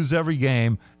they lose every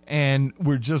game. And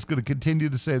we're just going to continue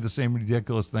to say the same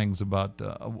ridiculous things about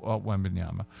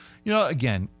Wembanyama.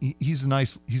 Again, he's a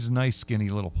nice, skinny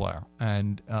little player,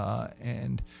 and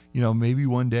maybe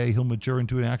one day he'll mature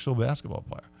into an actual basketball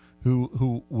player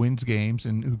who wins games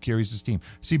and who carries his team.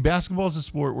 See, basketball is a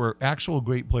sport where actual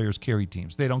great players carry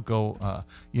teams. They don't go,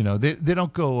 they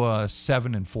don't go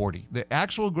 7-40. The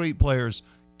actual great players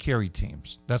carry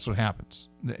teams. That's what happens.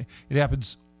 It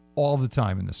happens all the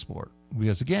time in this sport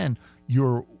because, again,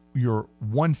 you're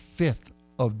 1/5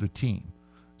 of the team.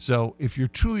 So if you're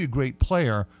truly a great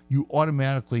player, you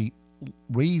automatically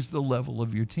raise the level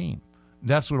of your team.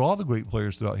 That's what all the great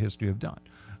players throughout history have done.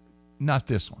 Not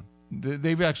this one.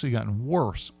 They've actually gotten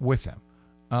worse with him.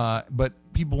 But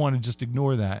people want to just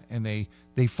ignore that, and they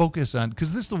focus on,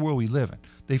 because this is the world we live in.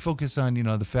 They focus on,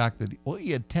 the fact that,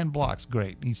 he had 10 blocks.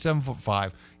 Great. He's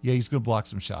 7'5". Yeah, he's going to block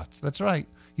some shots. That's right.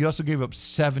 He also gave up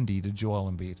 70 to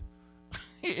Joel Embiid.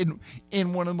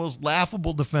 In one of the most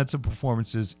laughable defensive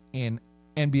performances in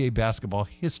NBA basketball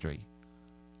history.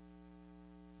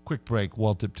 Quick break.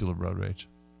 Walt Diptula Road Rage.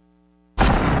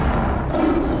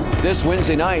 This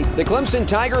Wednesday night, the Clemson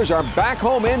Tigers are back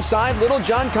home inside Little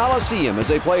John Coliseum as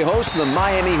they play host to the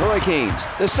Miami Hurricanes.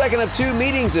 The second of two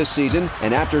meetings this season,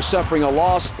 and after suffering a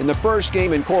loss in the first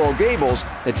game in Coral Gables,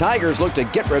 the Tigers look to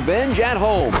get revenge at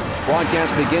home.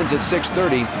 Broadcast begins at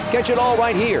 6:30. Catch it all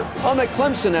right here on the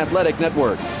Clemson Athletic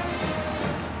Network.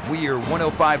 We're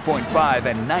 105.5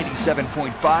 and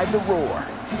 97.5 The Roar,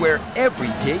 where every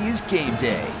day is game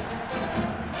day.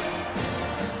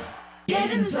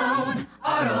 Get in the zone,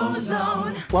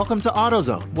 AutoZone. Welcome to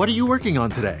AutoZone. What are you working on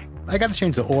today? I got to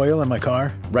change the oil in my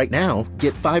car. Right now,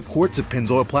 get 5 quarts of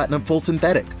Pennzoil Platinum Full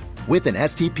Synthetic with an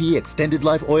STP Extended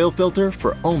Life Oil Filter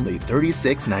for only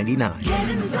 $36.99. Get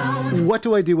in the zone. What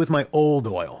do I do with my old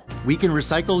oil? We can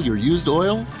recycle your used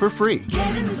oil for free.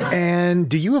 Get in the zone. And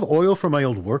do you have oil for my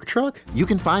old work truck? You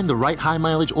can find the right high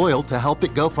mileage oil to help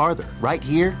it go farther right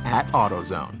here at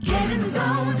AutoZone. Get in the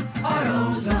zone,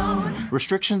 AutoZone.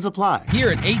 Restrictions apply. Here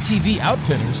at ATV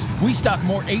Outfitters, we stock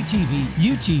more ATV,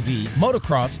 UTV,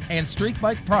 motocross, and street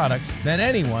bike products than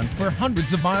anyone for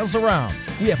hundreds of miles around.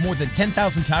 We have more than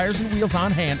 10,000 tires and wheels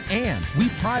on hand, and we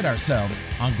pride ourselves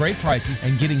on great prices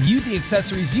and getting you the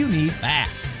accessories you need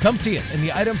fast. Come see us in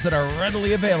the items that are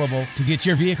readily available to get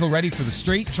your vehicle ready for the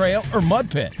street, trail, or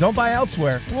mud pit. Don't buy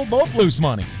elsewhere. We'll both lose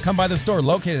money. Come by the store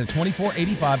located at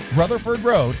 2485 Rutherford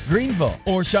Road, Greenville,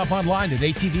 or shop online at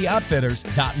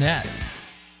atvoutfitters.net.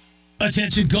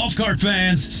 Attention golf cart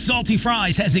fans, Salty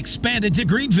Fries has expanded to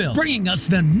Greenville, bringing us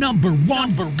the number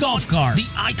one golf cart, the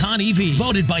Icon EV,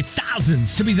 voted by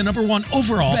thousands to be the number one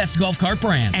overall best golf cart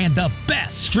brand and the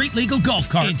best street legal golf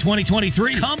cart in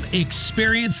 2023. Come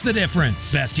experience the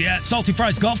difference. Best yet, Salty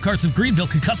Fries Golf Carts of Greenville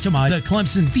can customize the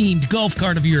Clemson-themed golf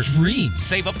cart of your dreams.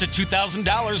 Save up to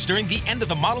 $2,000 during the end of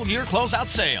the model year closeout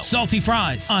sale. Salty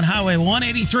Fries on Highway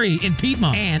 183 in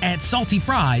Piedmont and at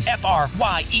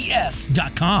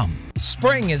saltyfries.com.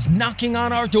 Spring is knocking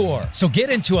on our door, so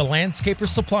get into a Landscaper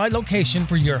Supply location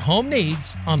for your home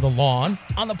needs on the lawn,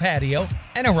 on the patio,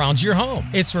 and around your home.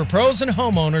 It's where pros and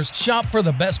homeowners shop for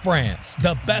the best brands,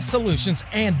 the best solutions,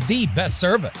 and the best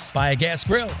service. Buy a gas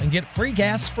grill and get free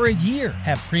gas for a year.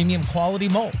 Have premium quality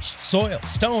mulch, soil,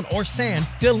 stone, or sand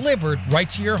delivered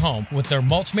right to your home with their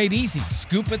Mulch Made Easy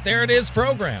Scoop It There It Is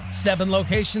program. 7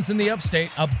 locations in the upstate,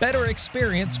 a better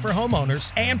experience for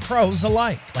homeowners and pros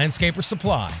alike. Landscaper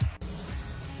Supply.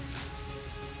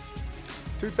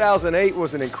 2008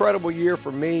 was an incredible year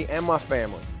for me and my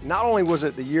family. Not only was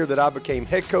it the year that I became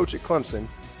head coach at Clemson,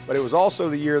 but it was also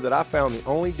the year that I found the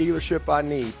only dealership I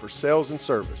need for sales and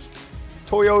service.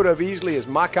 Toyota of Easley is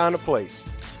my kind of place.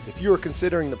 If you are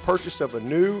considering the purchase of a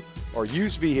new or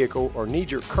used vehicle or need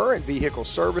your current vehicle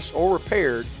serviced or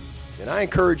repaired, then I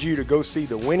encourage you to go see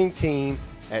the winning team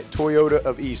at Toyota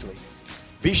of Easley.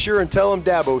 Be sure and tell them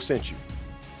Dabo sent you.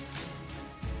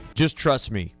 Just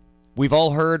trust me. We've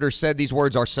all heard or said these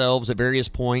words ourselves at various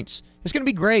points. It's going to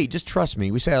be great. Just trust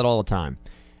me. We say that all the time.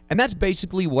 And that's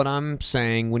basically what I'm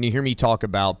saying when you hear me talk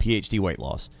about PhD weight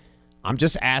loss. I'm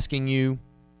just asking you,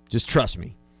 just trust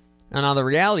me. And now the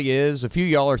reality is, a few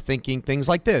of y'all are thinking things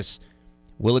like this.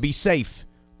 Will it be safe?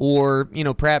 Or,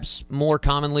 perhaps more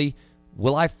commonly,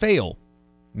 will I fail?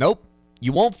 Nope,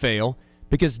 you won't fail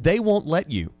because they won't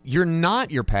let you. You're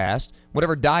not your past.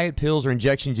 Whatever diet, pills, or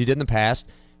injections you did in the past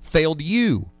failed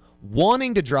you.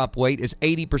 Wanting to drop weight is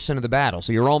 80% of the battle,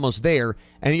 so you're almost there,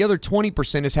 and the other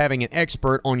 20% is having an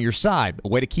expert on your side, a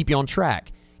way to keep you on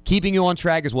track. Keeping you on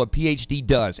track is what PhD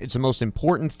does. It's the most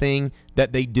important thing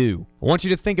that they do. I want you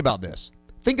to think about this.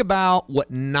 Think about what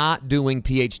not doing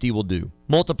PhD will do.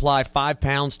 Multiply 5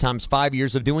 pounds times 5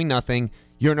 years of doing nothing,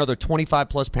 you're another 25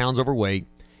 plus pounds overweight.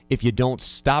 If you don't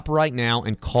stop right now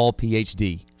and call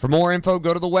PhD. For more info,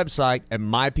 go to the website at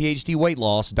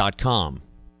myphdweightloss.com.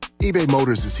 eBay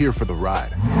Motors is here for the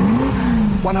ride.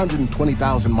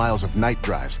 120,000 miles of night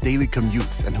drives, daily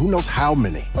commutes, and who knows how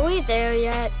many. Are we there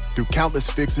yet? Through countless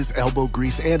fixes, elbow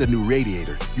grease, and a new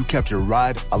radiator, you kept your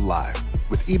ride alive.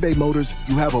 With eBay Motors,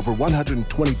 you have over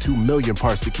 122 million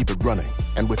parts to keep it running.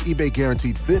 And with eBay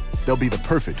Guaranteed Fit, they'll be the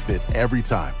perfect fit every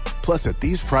time. Plus, at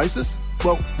these prices,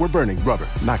 well, we're burning rubber,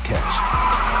 not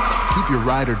cash. Keep your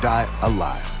ride or die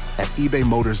alive at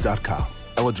ebaymotors.com.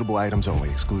 Eligible items only.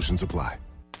 Exclusions apply.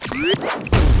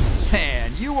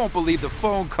 Man, you won't believe the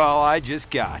phone call I just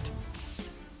got.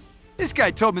 This guy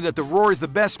told me that The Roar is the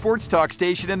best sports talk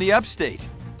station in the upstate.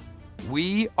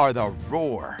 We are The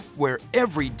Roar, where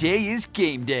every day is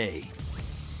game day.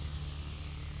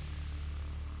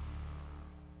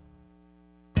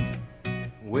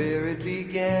 Where it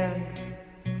began,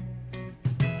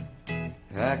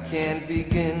 I can't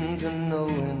begin to know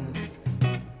him,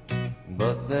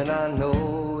 but then I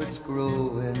know it's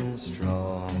growing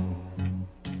strong.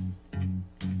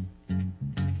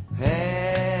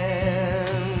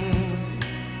 Hand,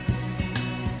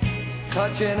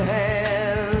 touching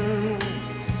hands,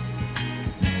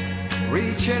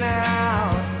 reaching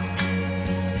out,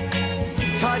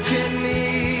 touching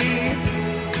me,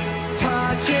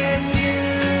 touching you.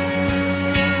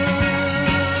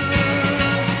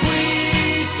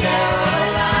 Sweet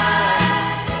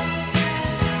Caroline,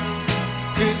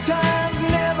 good times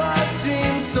never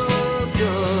seem so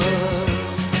good.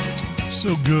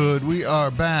 So good. We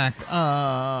are back.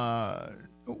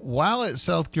 While at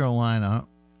South Carolina,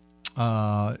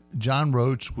 John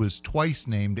Roach was twice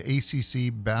named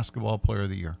ACC Basketball Player of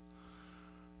the Year.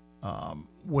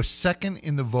 Was second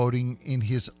in the voting in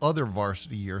his other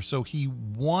varsity year. So he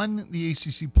won the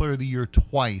ACC Player of the Year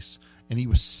twice, and he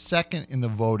was second in the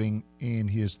voting in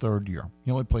his third year.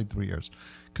 He only played 3 years.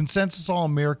 Consensus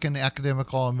All-American,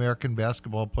 Academic All-American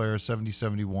Basketball Player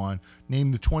 70-71,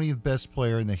 named the 20th best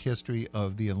player in the history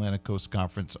of the Atlantic Coast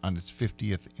Conference on its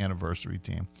 50th anniversary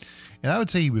team. And I would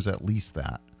say he was at least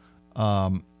that.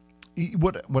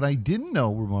 What I didn't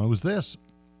know, Ramona, was this.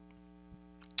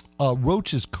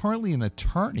 Roach is currently an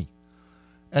attorney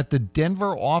at the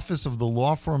Denver office of the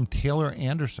law firm Taylor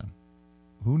Anderson.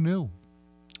 Who knew?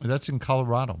 That's in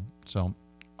Colorado. So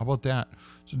how about that?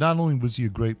 So not only was he a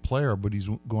great player, but he's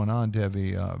going on to have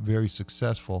a very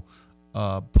successful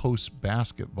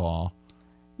post-basketball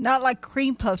Not like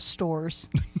cream puff stores.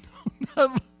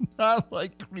 Not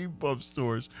like cream puff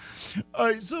stores. All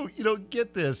right, so,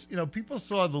 get this. People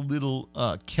saw the little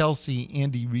Kelsey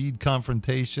Andy Reid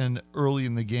confrontation early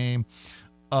in the game.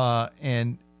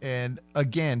 And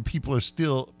again, people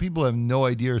have no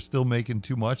idea, are still making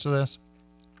too much of this.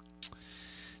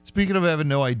 Speaking of having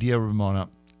no idea, Ramona,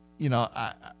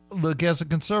 look, as a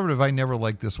conservative, I never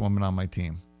liked this woman on my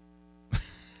team.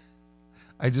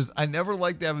 I never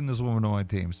liked having this woman on my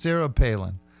team. Sarah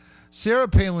Palin. Sarah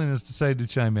Palin has decided to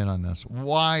chime in on this.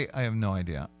 Why? I have no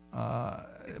idea.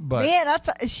 But man, I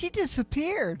thought she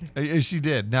disappeared. She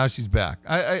did. Now she's back.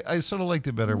 I sort of liked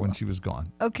it better when she was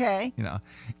gone. Okay.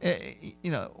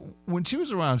 When she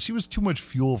was around, she was too much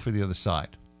fuel for the other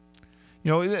side.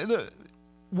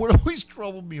 What always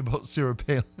troubled me about Sarah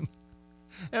Palin,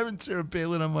 having Sarah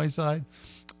Palin on my side,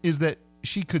 is that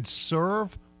she could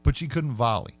serve, but she couldn't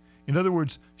volley. In other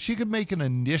words, she could make an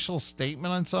initial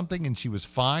statement on something and she was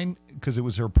fine because it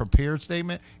was her prepared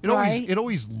statement. It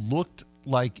always looked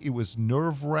like it was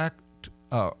racked,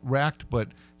 but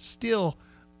still,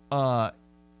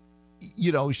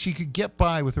 she could get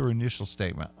by with her initial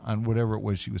statement on whatever it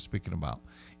was she was speaking about.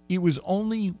 It was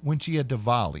only when she had to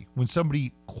volley, when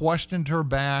somebody questioned her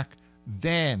back,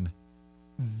 then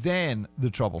the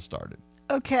trouble started.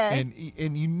 Okay.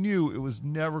 And you knew it was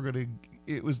never going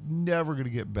to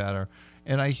get better.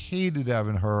 And I hated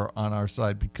having her on our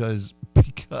side because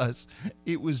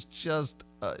it was just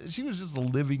she was just a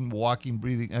living, walking,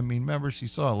 breathing. I mean, remember, she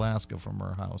saw Alaska from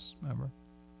her house. Remember?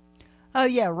 Oh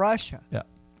yeah, Russia. Yeah.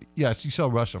 Yes, you saw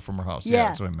Russia from her house. Yeah,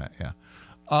 that's what I meant.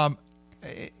 Yeah.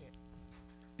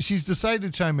 She's decided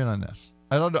to chime in on this.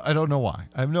 I don't know why.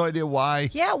 I have no idea why.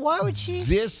 Yeah, why would she?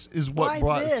 This is what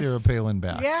brought Sarah Palin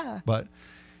back. Yeah. But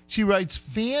she writes,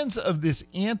 fans of this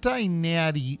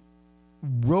anti-natty,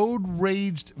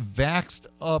 road-raged,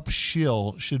 vaxxed-up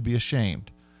shill should be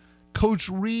ashamed. Coach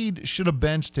Reid should have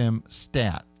benched him,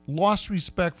 stat. Lost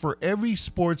respect for every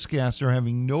sportscaster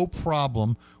having no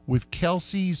problem with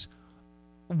Kelsey's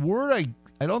word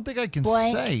I don't think I can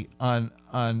say on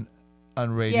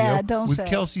radio. Yeah, don't with say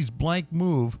Kelsey's blank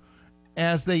move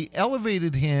as they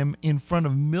elevated him in front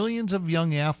of millions of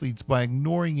young athletes by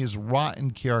ignoring his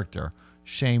rotten character.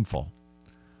 Shameful.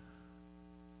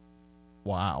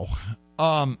 Wow.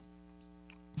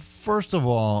 First of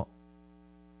all,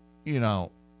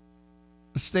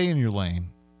 stay in your lane.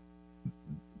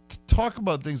 Talk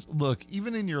about things. Look,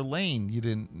 even in your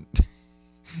lane,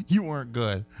 you weren't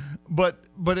good, but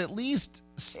at least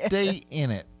stay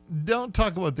in it. Don't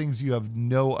talk about things you have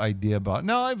no idea about.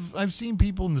 Now, I've seen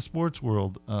people in the sports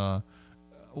world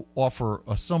offer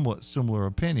a somewhat similar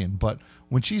opinion, but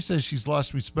when she says she's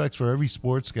lost respect for every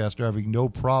sportscaster having no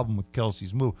problem with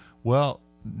Kelsey's move, well,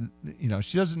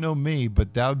 she doesn't know me,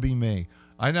 but that would be me.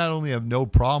 I not only have no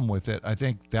problem with it, I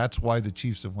think that's why the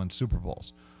Chiefs have won Super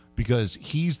Bowls, because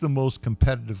he's the most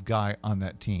competitive guy on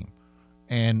that team,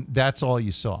 and that's all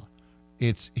you saw.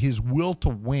 It's his will to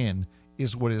win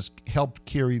is what has helped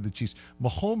carry the Chiefs.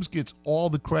 Mahomes gets all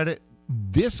the credit.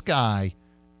 This guy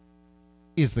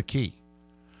is the key.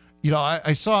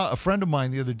 I saw a friend of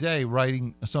mine the other day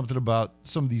writing something about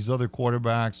some of these other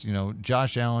quarterbacks.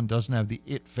 Josh Allen doesn't have the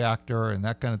it factor and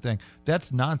that kind of thing.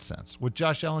 That's nonsense. What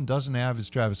Josh Allen doesn't have is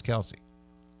Travis Kelce.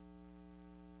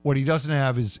 What he doesn't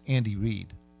have is Andy Reid.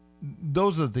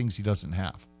 Those are the things he doesn't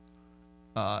have.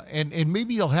 And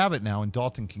maybe he'll have it now in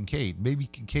Dalton Kincaid. Maybe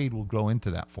Kincaid will grow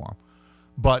into that for him.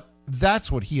 But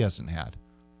that's what he hasn't had.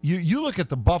 You look at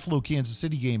the Buffalo Kansas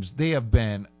City games, they have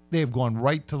gone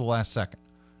right to the last second.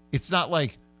 It's not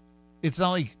like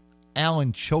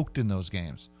Allen choked in those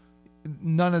games.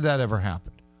 None of that ever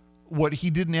happened. What he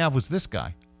didn't have was this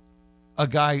guy. A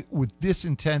guy with this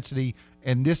intensity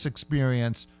and this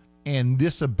experience and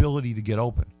this ability to get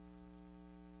open.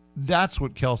 That's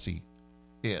what Kelsey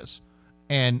is.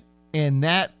 And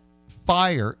that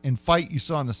fire and fight you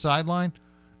saw on the sideline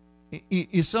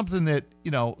is something that,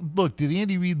 look, did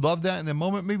Andy Reid love that in the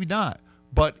moment? Maybe not.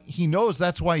 But he knows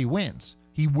that's why he wins.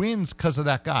 He wins because of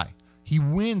that guy. He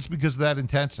wins because of that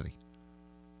intensity.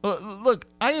 Look,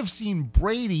 I have seen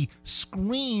Brady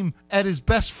scream at his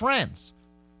best friends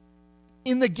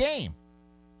in the game.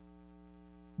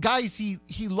 Guys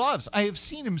he loves. I have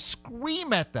seen him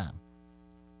scream at them.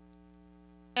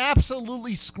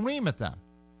 Absolutely scream at them.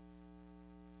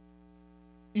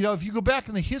 If you go back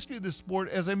in the history of this sport,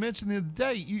 as I mentioned the other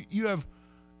day, you have,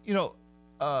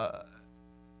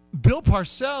 Bill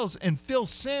Parcells and Phil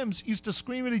Simms used to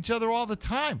scream at each other all the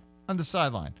time on the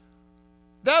sideline.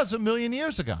 That was a million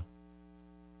years ago.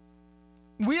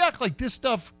 We act like this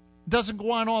stuff doesn't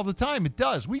go on all the time. It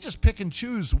does. We just pick and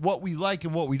choose what we like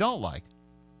and what we don't like.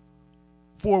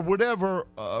 for whatever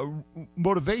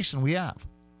motivation we have.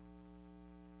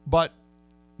 But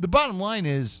the bottom line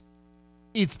is,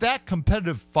 it's that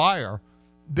competitive fire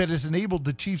that has enabled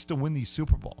the Chiefs to win these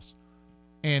Super Bowls.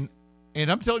 And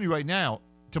I'm telling you right now,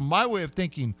 to my way of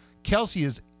thinking, Kelsey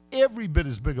is every bit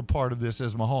as big a part of this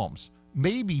as Mahomes.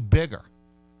 Maybe bigger.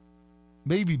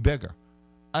 Maybe bigger.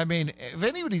 I mean, if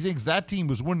anybody thinks that team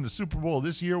was winning the Super Bowl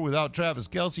this year without Travis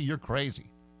Kelsey, you're crazy.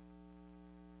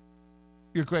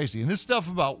 You're crazy. And this stuff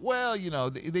about, well,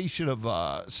 they should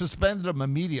have suspended him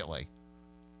immediately.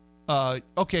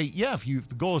 Okay, yeah, if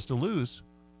the goal is to lose.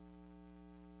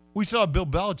 We saw Bill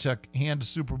Belichick hand the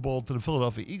Super Bowl to the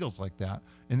Philadelphia Eagles like that,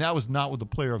 and that was not with a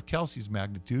player of Kelsey's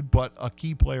magnitude, but a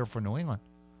key player for New England.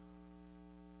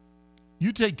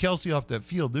 You take Kelsey off that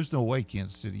field, there's no way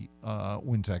Kansas City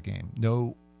wins that game.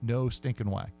 No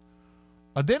stinking way.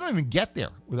 They don't even get there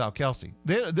without Kelsey.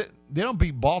 They don't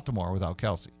beat Baltimore without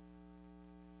Kelsey.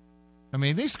 I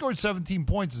mean, they scored 17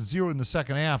 points and 0 in the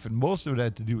second half, and most of it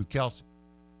had to do with Kelsey.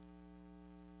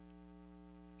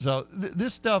 So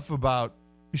this stuff about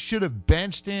should have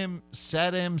benched him,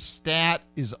 set him, stat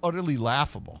is utterly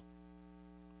laughable.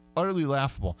 Utterly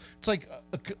laughable. It's like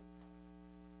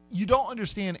you don't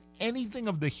understand anything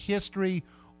of the history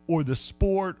or the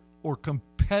sport or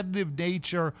competitive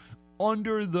nature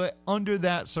under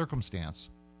that circumstance.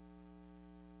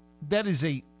 That is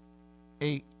a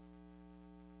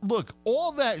look,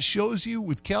 all that shows you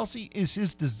with Kelsey is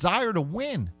his desire to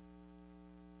win.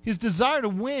 His desire to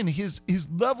win, his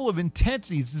level of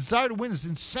intensity, his desire to win is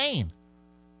insane.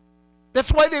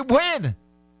 That's why they win.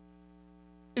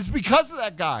 It's because of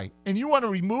that guy. And you want to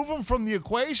remove him from the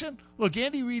equation? Look,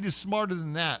 Andy Reid is smarter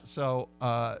than that. So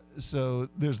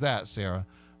there's that, Sarah.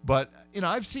 But,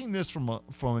 I've seen this from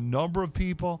a number of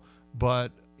people,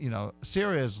 but,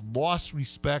 Sarah has lost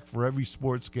respect for every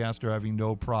sportscaster having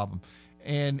no problem.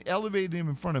 And elevated him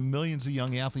in front of millions of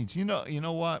young athletes. You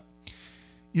know what?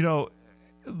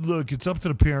 Look, it's up to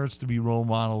the parents to be role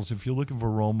models. If you're looking for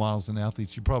role models and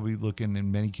athletes, you're probably looking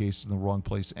in many cases in the wrong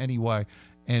place anyway.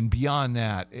 And beyond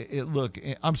that,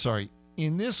 I'm sorry,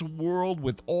 in this world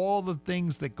with all the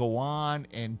things that go on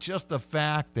and just the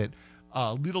fact that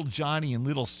little Johnny and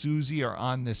little Susie are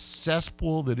on this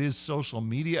cesspool that is social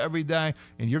media every day,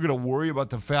 and you're going to worry about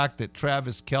the fact that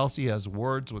Travis Kelsey has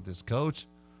words with his coach?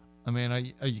 I mean,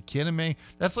 are you kidding me?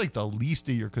 That's like the least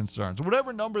of your concerns.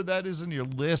 Whatever number that is in your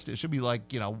list, it should be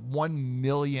like, 1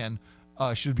 million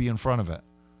should be in front of it.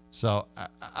 So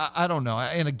I don't know.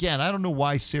 And again, I don't know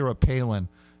why Sarah Palin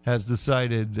has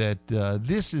decided that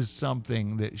this is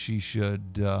something that she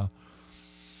should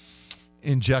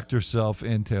inject herself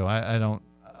into. I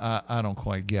don't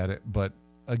quite get it. But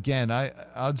again,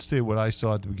 I'd say what I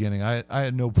saw at the beginning. I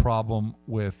had no problem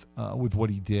with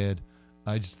what he did.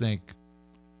 I just think.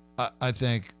 I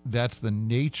think that's the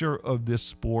nature of this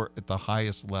sport at the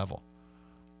highest level.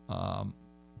 And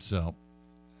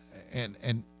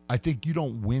I think you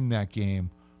don't win that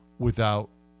game without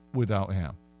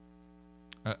him.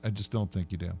 I just don't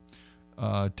think you do.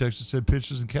 Texas said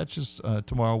pitches and catches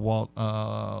tomorrow, Walt.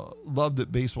 Love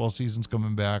that baseball season's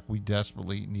coming back. We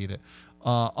desperately need it.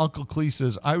 Uncle Clee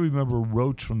says, I remember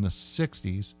Roach from the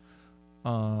 60s.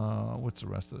 What's the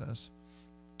rest of this?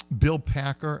 Bill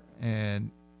Packer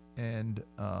and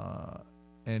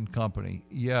company.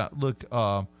 Yeah, look,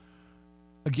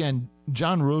 again,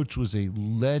 John Roach was a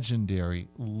legendary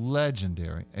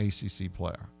ACC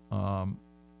player. One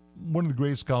of the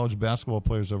greatest college basketball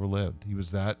players ever lived. He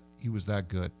was that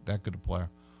good a player.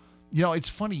 It's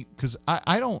funny because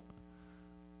I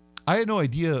had no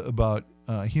idea about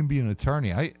him being an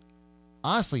attorney. I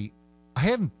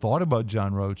hadn't thought about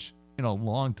John Roach in a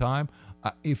long time.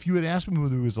 If you had asked me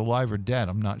whether he was alive or dead,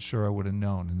 I'm not sure I would have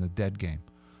known in the dead game.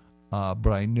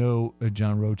 But I know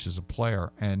John Roach is a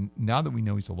player, and now that we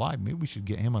know he's alive, maybe we should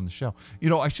get him on the show.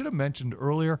 I should have mentioned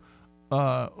earlier,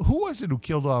 who was it who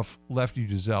killed off Lefty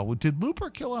Driesell? Did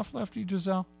Looper kill off Lefty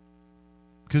Driesell?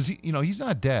 Because he's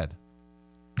not dead.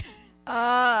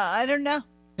 I don't know.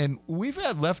 And we've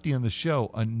had Lefty on the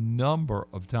show a number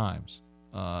of times.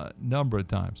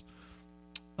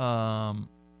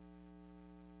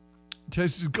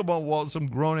 Says, come on, Walt, some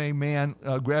grown-a man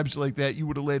grabs you like that, you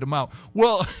would have laid him out.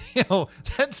 Well,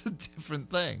 that's a different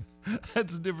thing.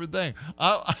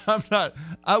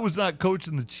 I was not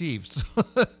coaching the Chiefs.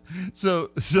 so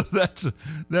that's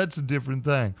a different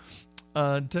thing.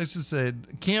 Texas said,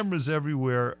 cameras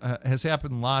everywhere has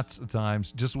happened lots of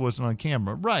times, just wasn't on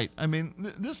camera. Right. I mean,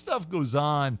 this stuff goes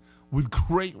on with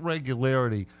great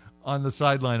regularity on the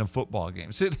sideline of football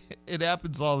games. It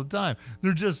happens all the time.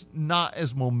 They're just not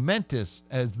as momentous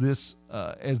as this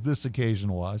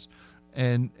occasion was,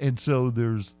 and so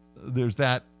there's there's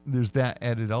that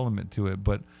added element to it.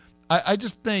 But I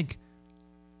think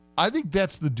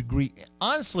that's the degree.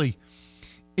 Honestly,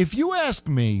 if you ask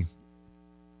me,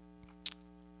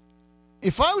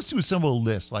 if I was to assemble a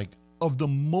list like of the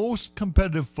most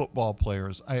competitive football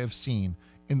players I have seen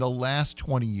in the last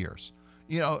 20 years,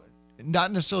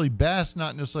 not necessarily best,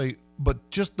 not necessarily, but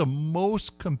just the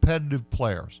most competitive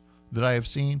players that I have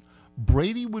seen,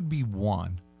 Brady would be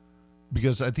one,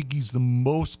 because I think he's the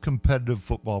most competitive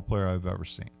football player I've ever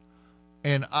seen.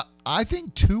 And I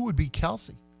think two would be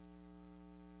Kelsey.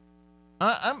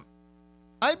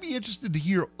 I'd be interested to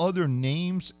hear other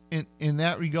names in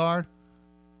that regard.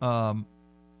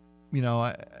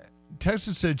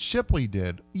 Texas said Shipley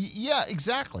did. Yeah,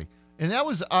 exactly. And that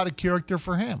was out of character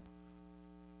for him.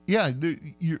 Yeah,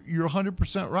 you're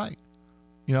 100% right.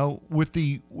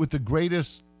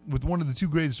 With one of the two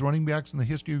greatest running backs in the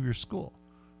history of your school,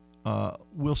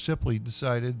 Will Shipley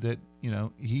decided that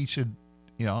he should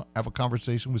have a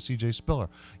conversation with C.J. Spiller.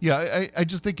 Yeah, I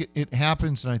just think it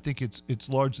happens, and I think it's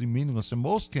largely meaningless in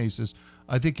most cases.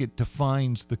 I think it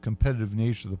defines the competitive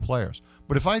nature of the players.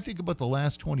 But if I think about the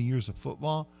last 20 years of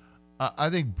football, I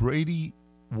think Brady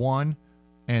won,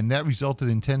 and that resulted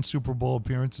in 10 Super Bowl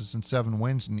appearances and 7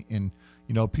 wins. And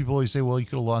people always say, well, he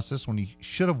could have lost this one. He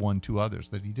should have won 2 others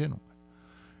that he didn't win.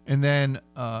 And then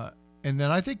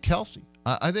I think Kelsey.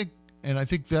 I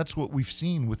think that's what we've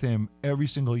seen with him every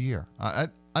single year. I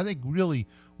think really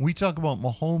when we talk about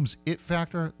Mahomes' it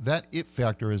factor, that it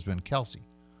factor has been Kelsey.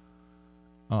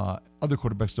 Other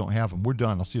quarterbacks don't have him. We're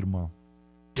done. I'll see you tomorrow.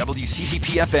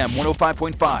 WCCP-FM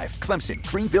 105.5, Clemson,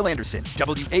 Greenville, Anderson.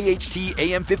 WAHT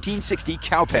AM 1560,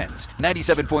 Cowpens.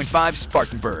 97.5,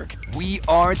 Spartanburg. We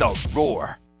are the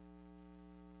Roar.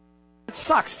 It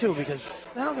sucks, too, because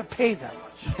they don't get paid that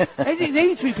much. they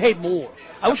need to be paid more.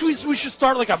 I wish we should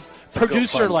start like a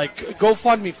producer,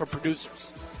 GoFundMe for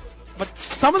producers. But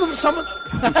some of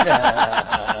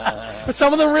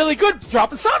them are really good,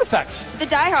 dropping sound effects. The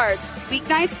Diehards,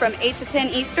 weeknights from 8 to 10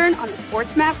 Eastern on the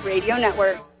SportsMap Radio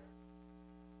Network.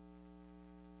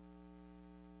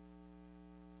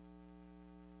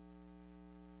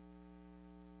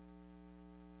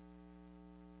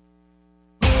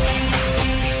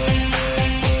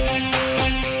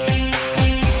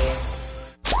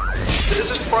 This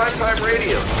is Primetime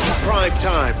Radio.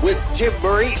 Primetime with Tim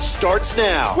Murray starts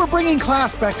now. We're bringing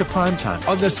class back to primetime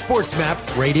on the SportsMap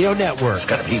Radio Network. It's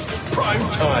got to be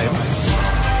primetime.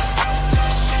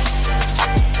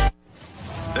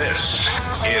 This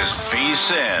is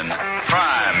VSiN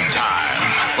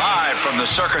Primetime. Live from the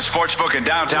Circus Sportsbook in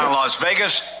downtown Las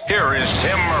Vegas, here is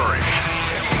Tim Murray.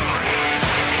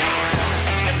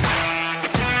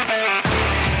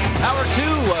 Hour 2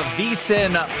 of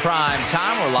VSiN Prime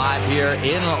Time. We're live here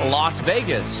in Las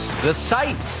Vegas, the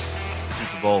site.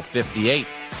 Super Bowl 58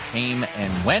 came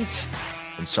and went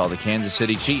and saw the Kansas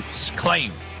City Chiefs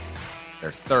claim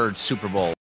their 3rd Super Bowl.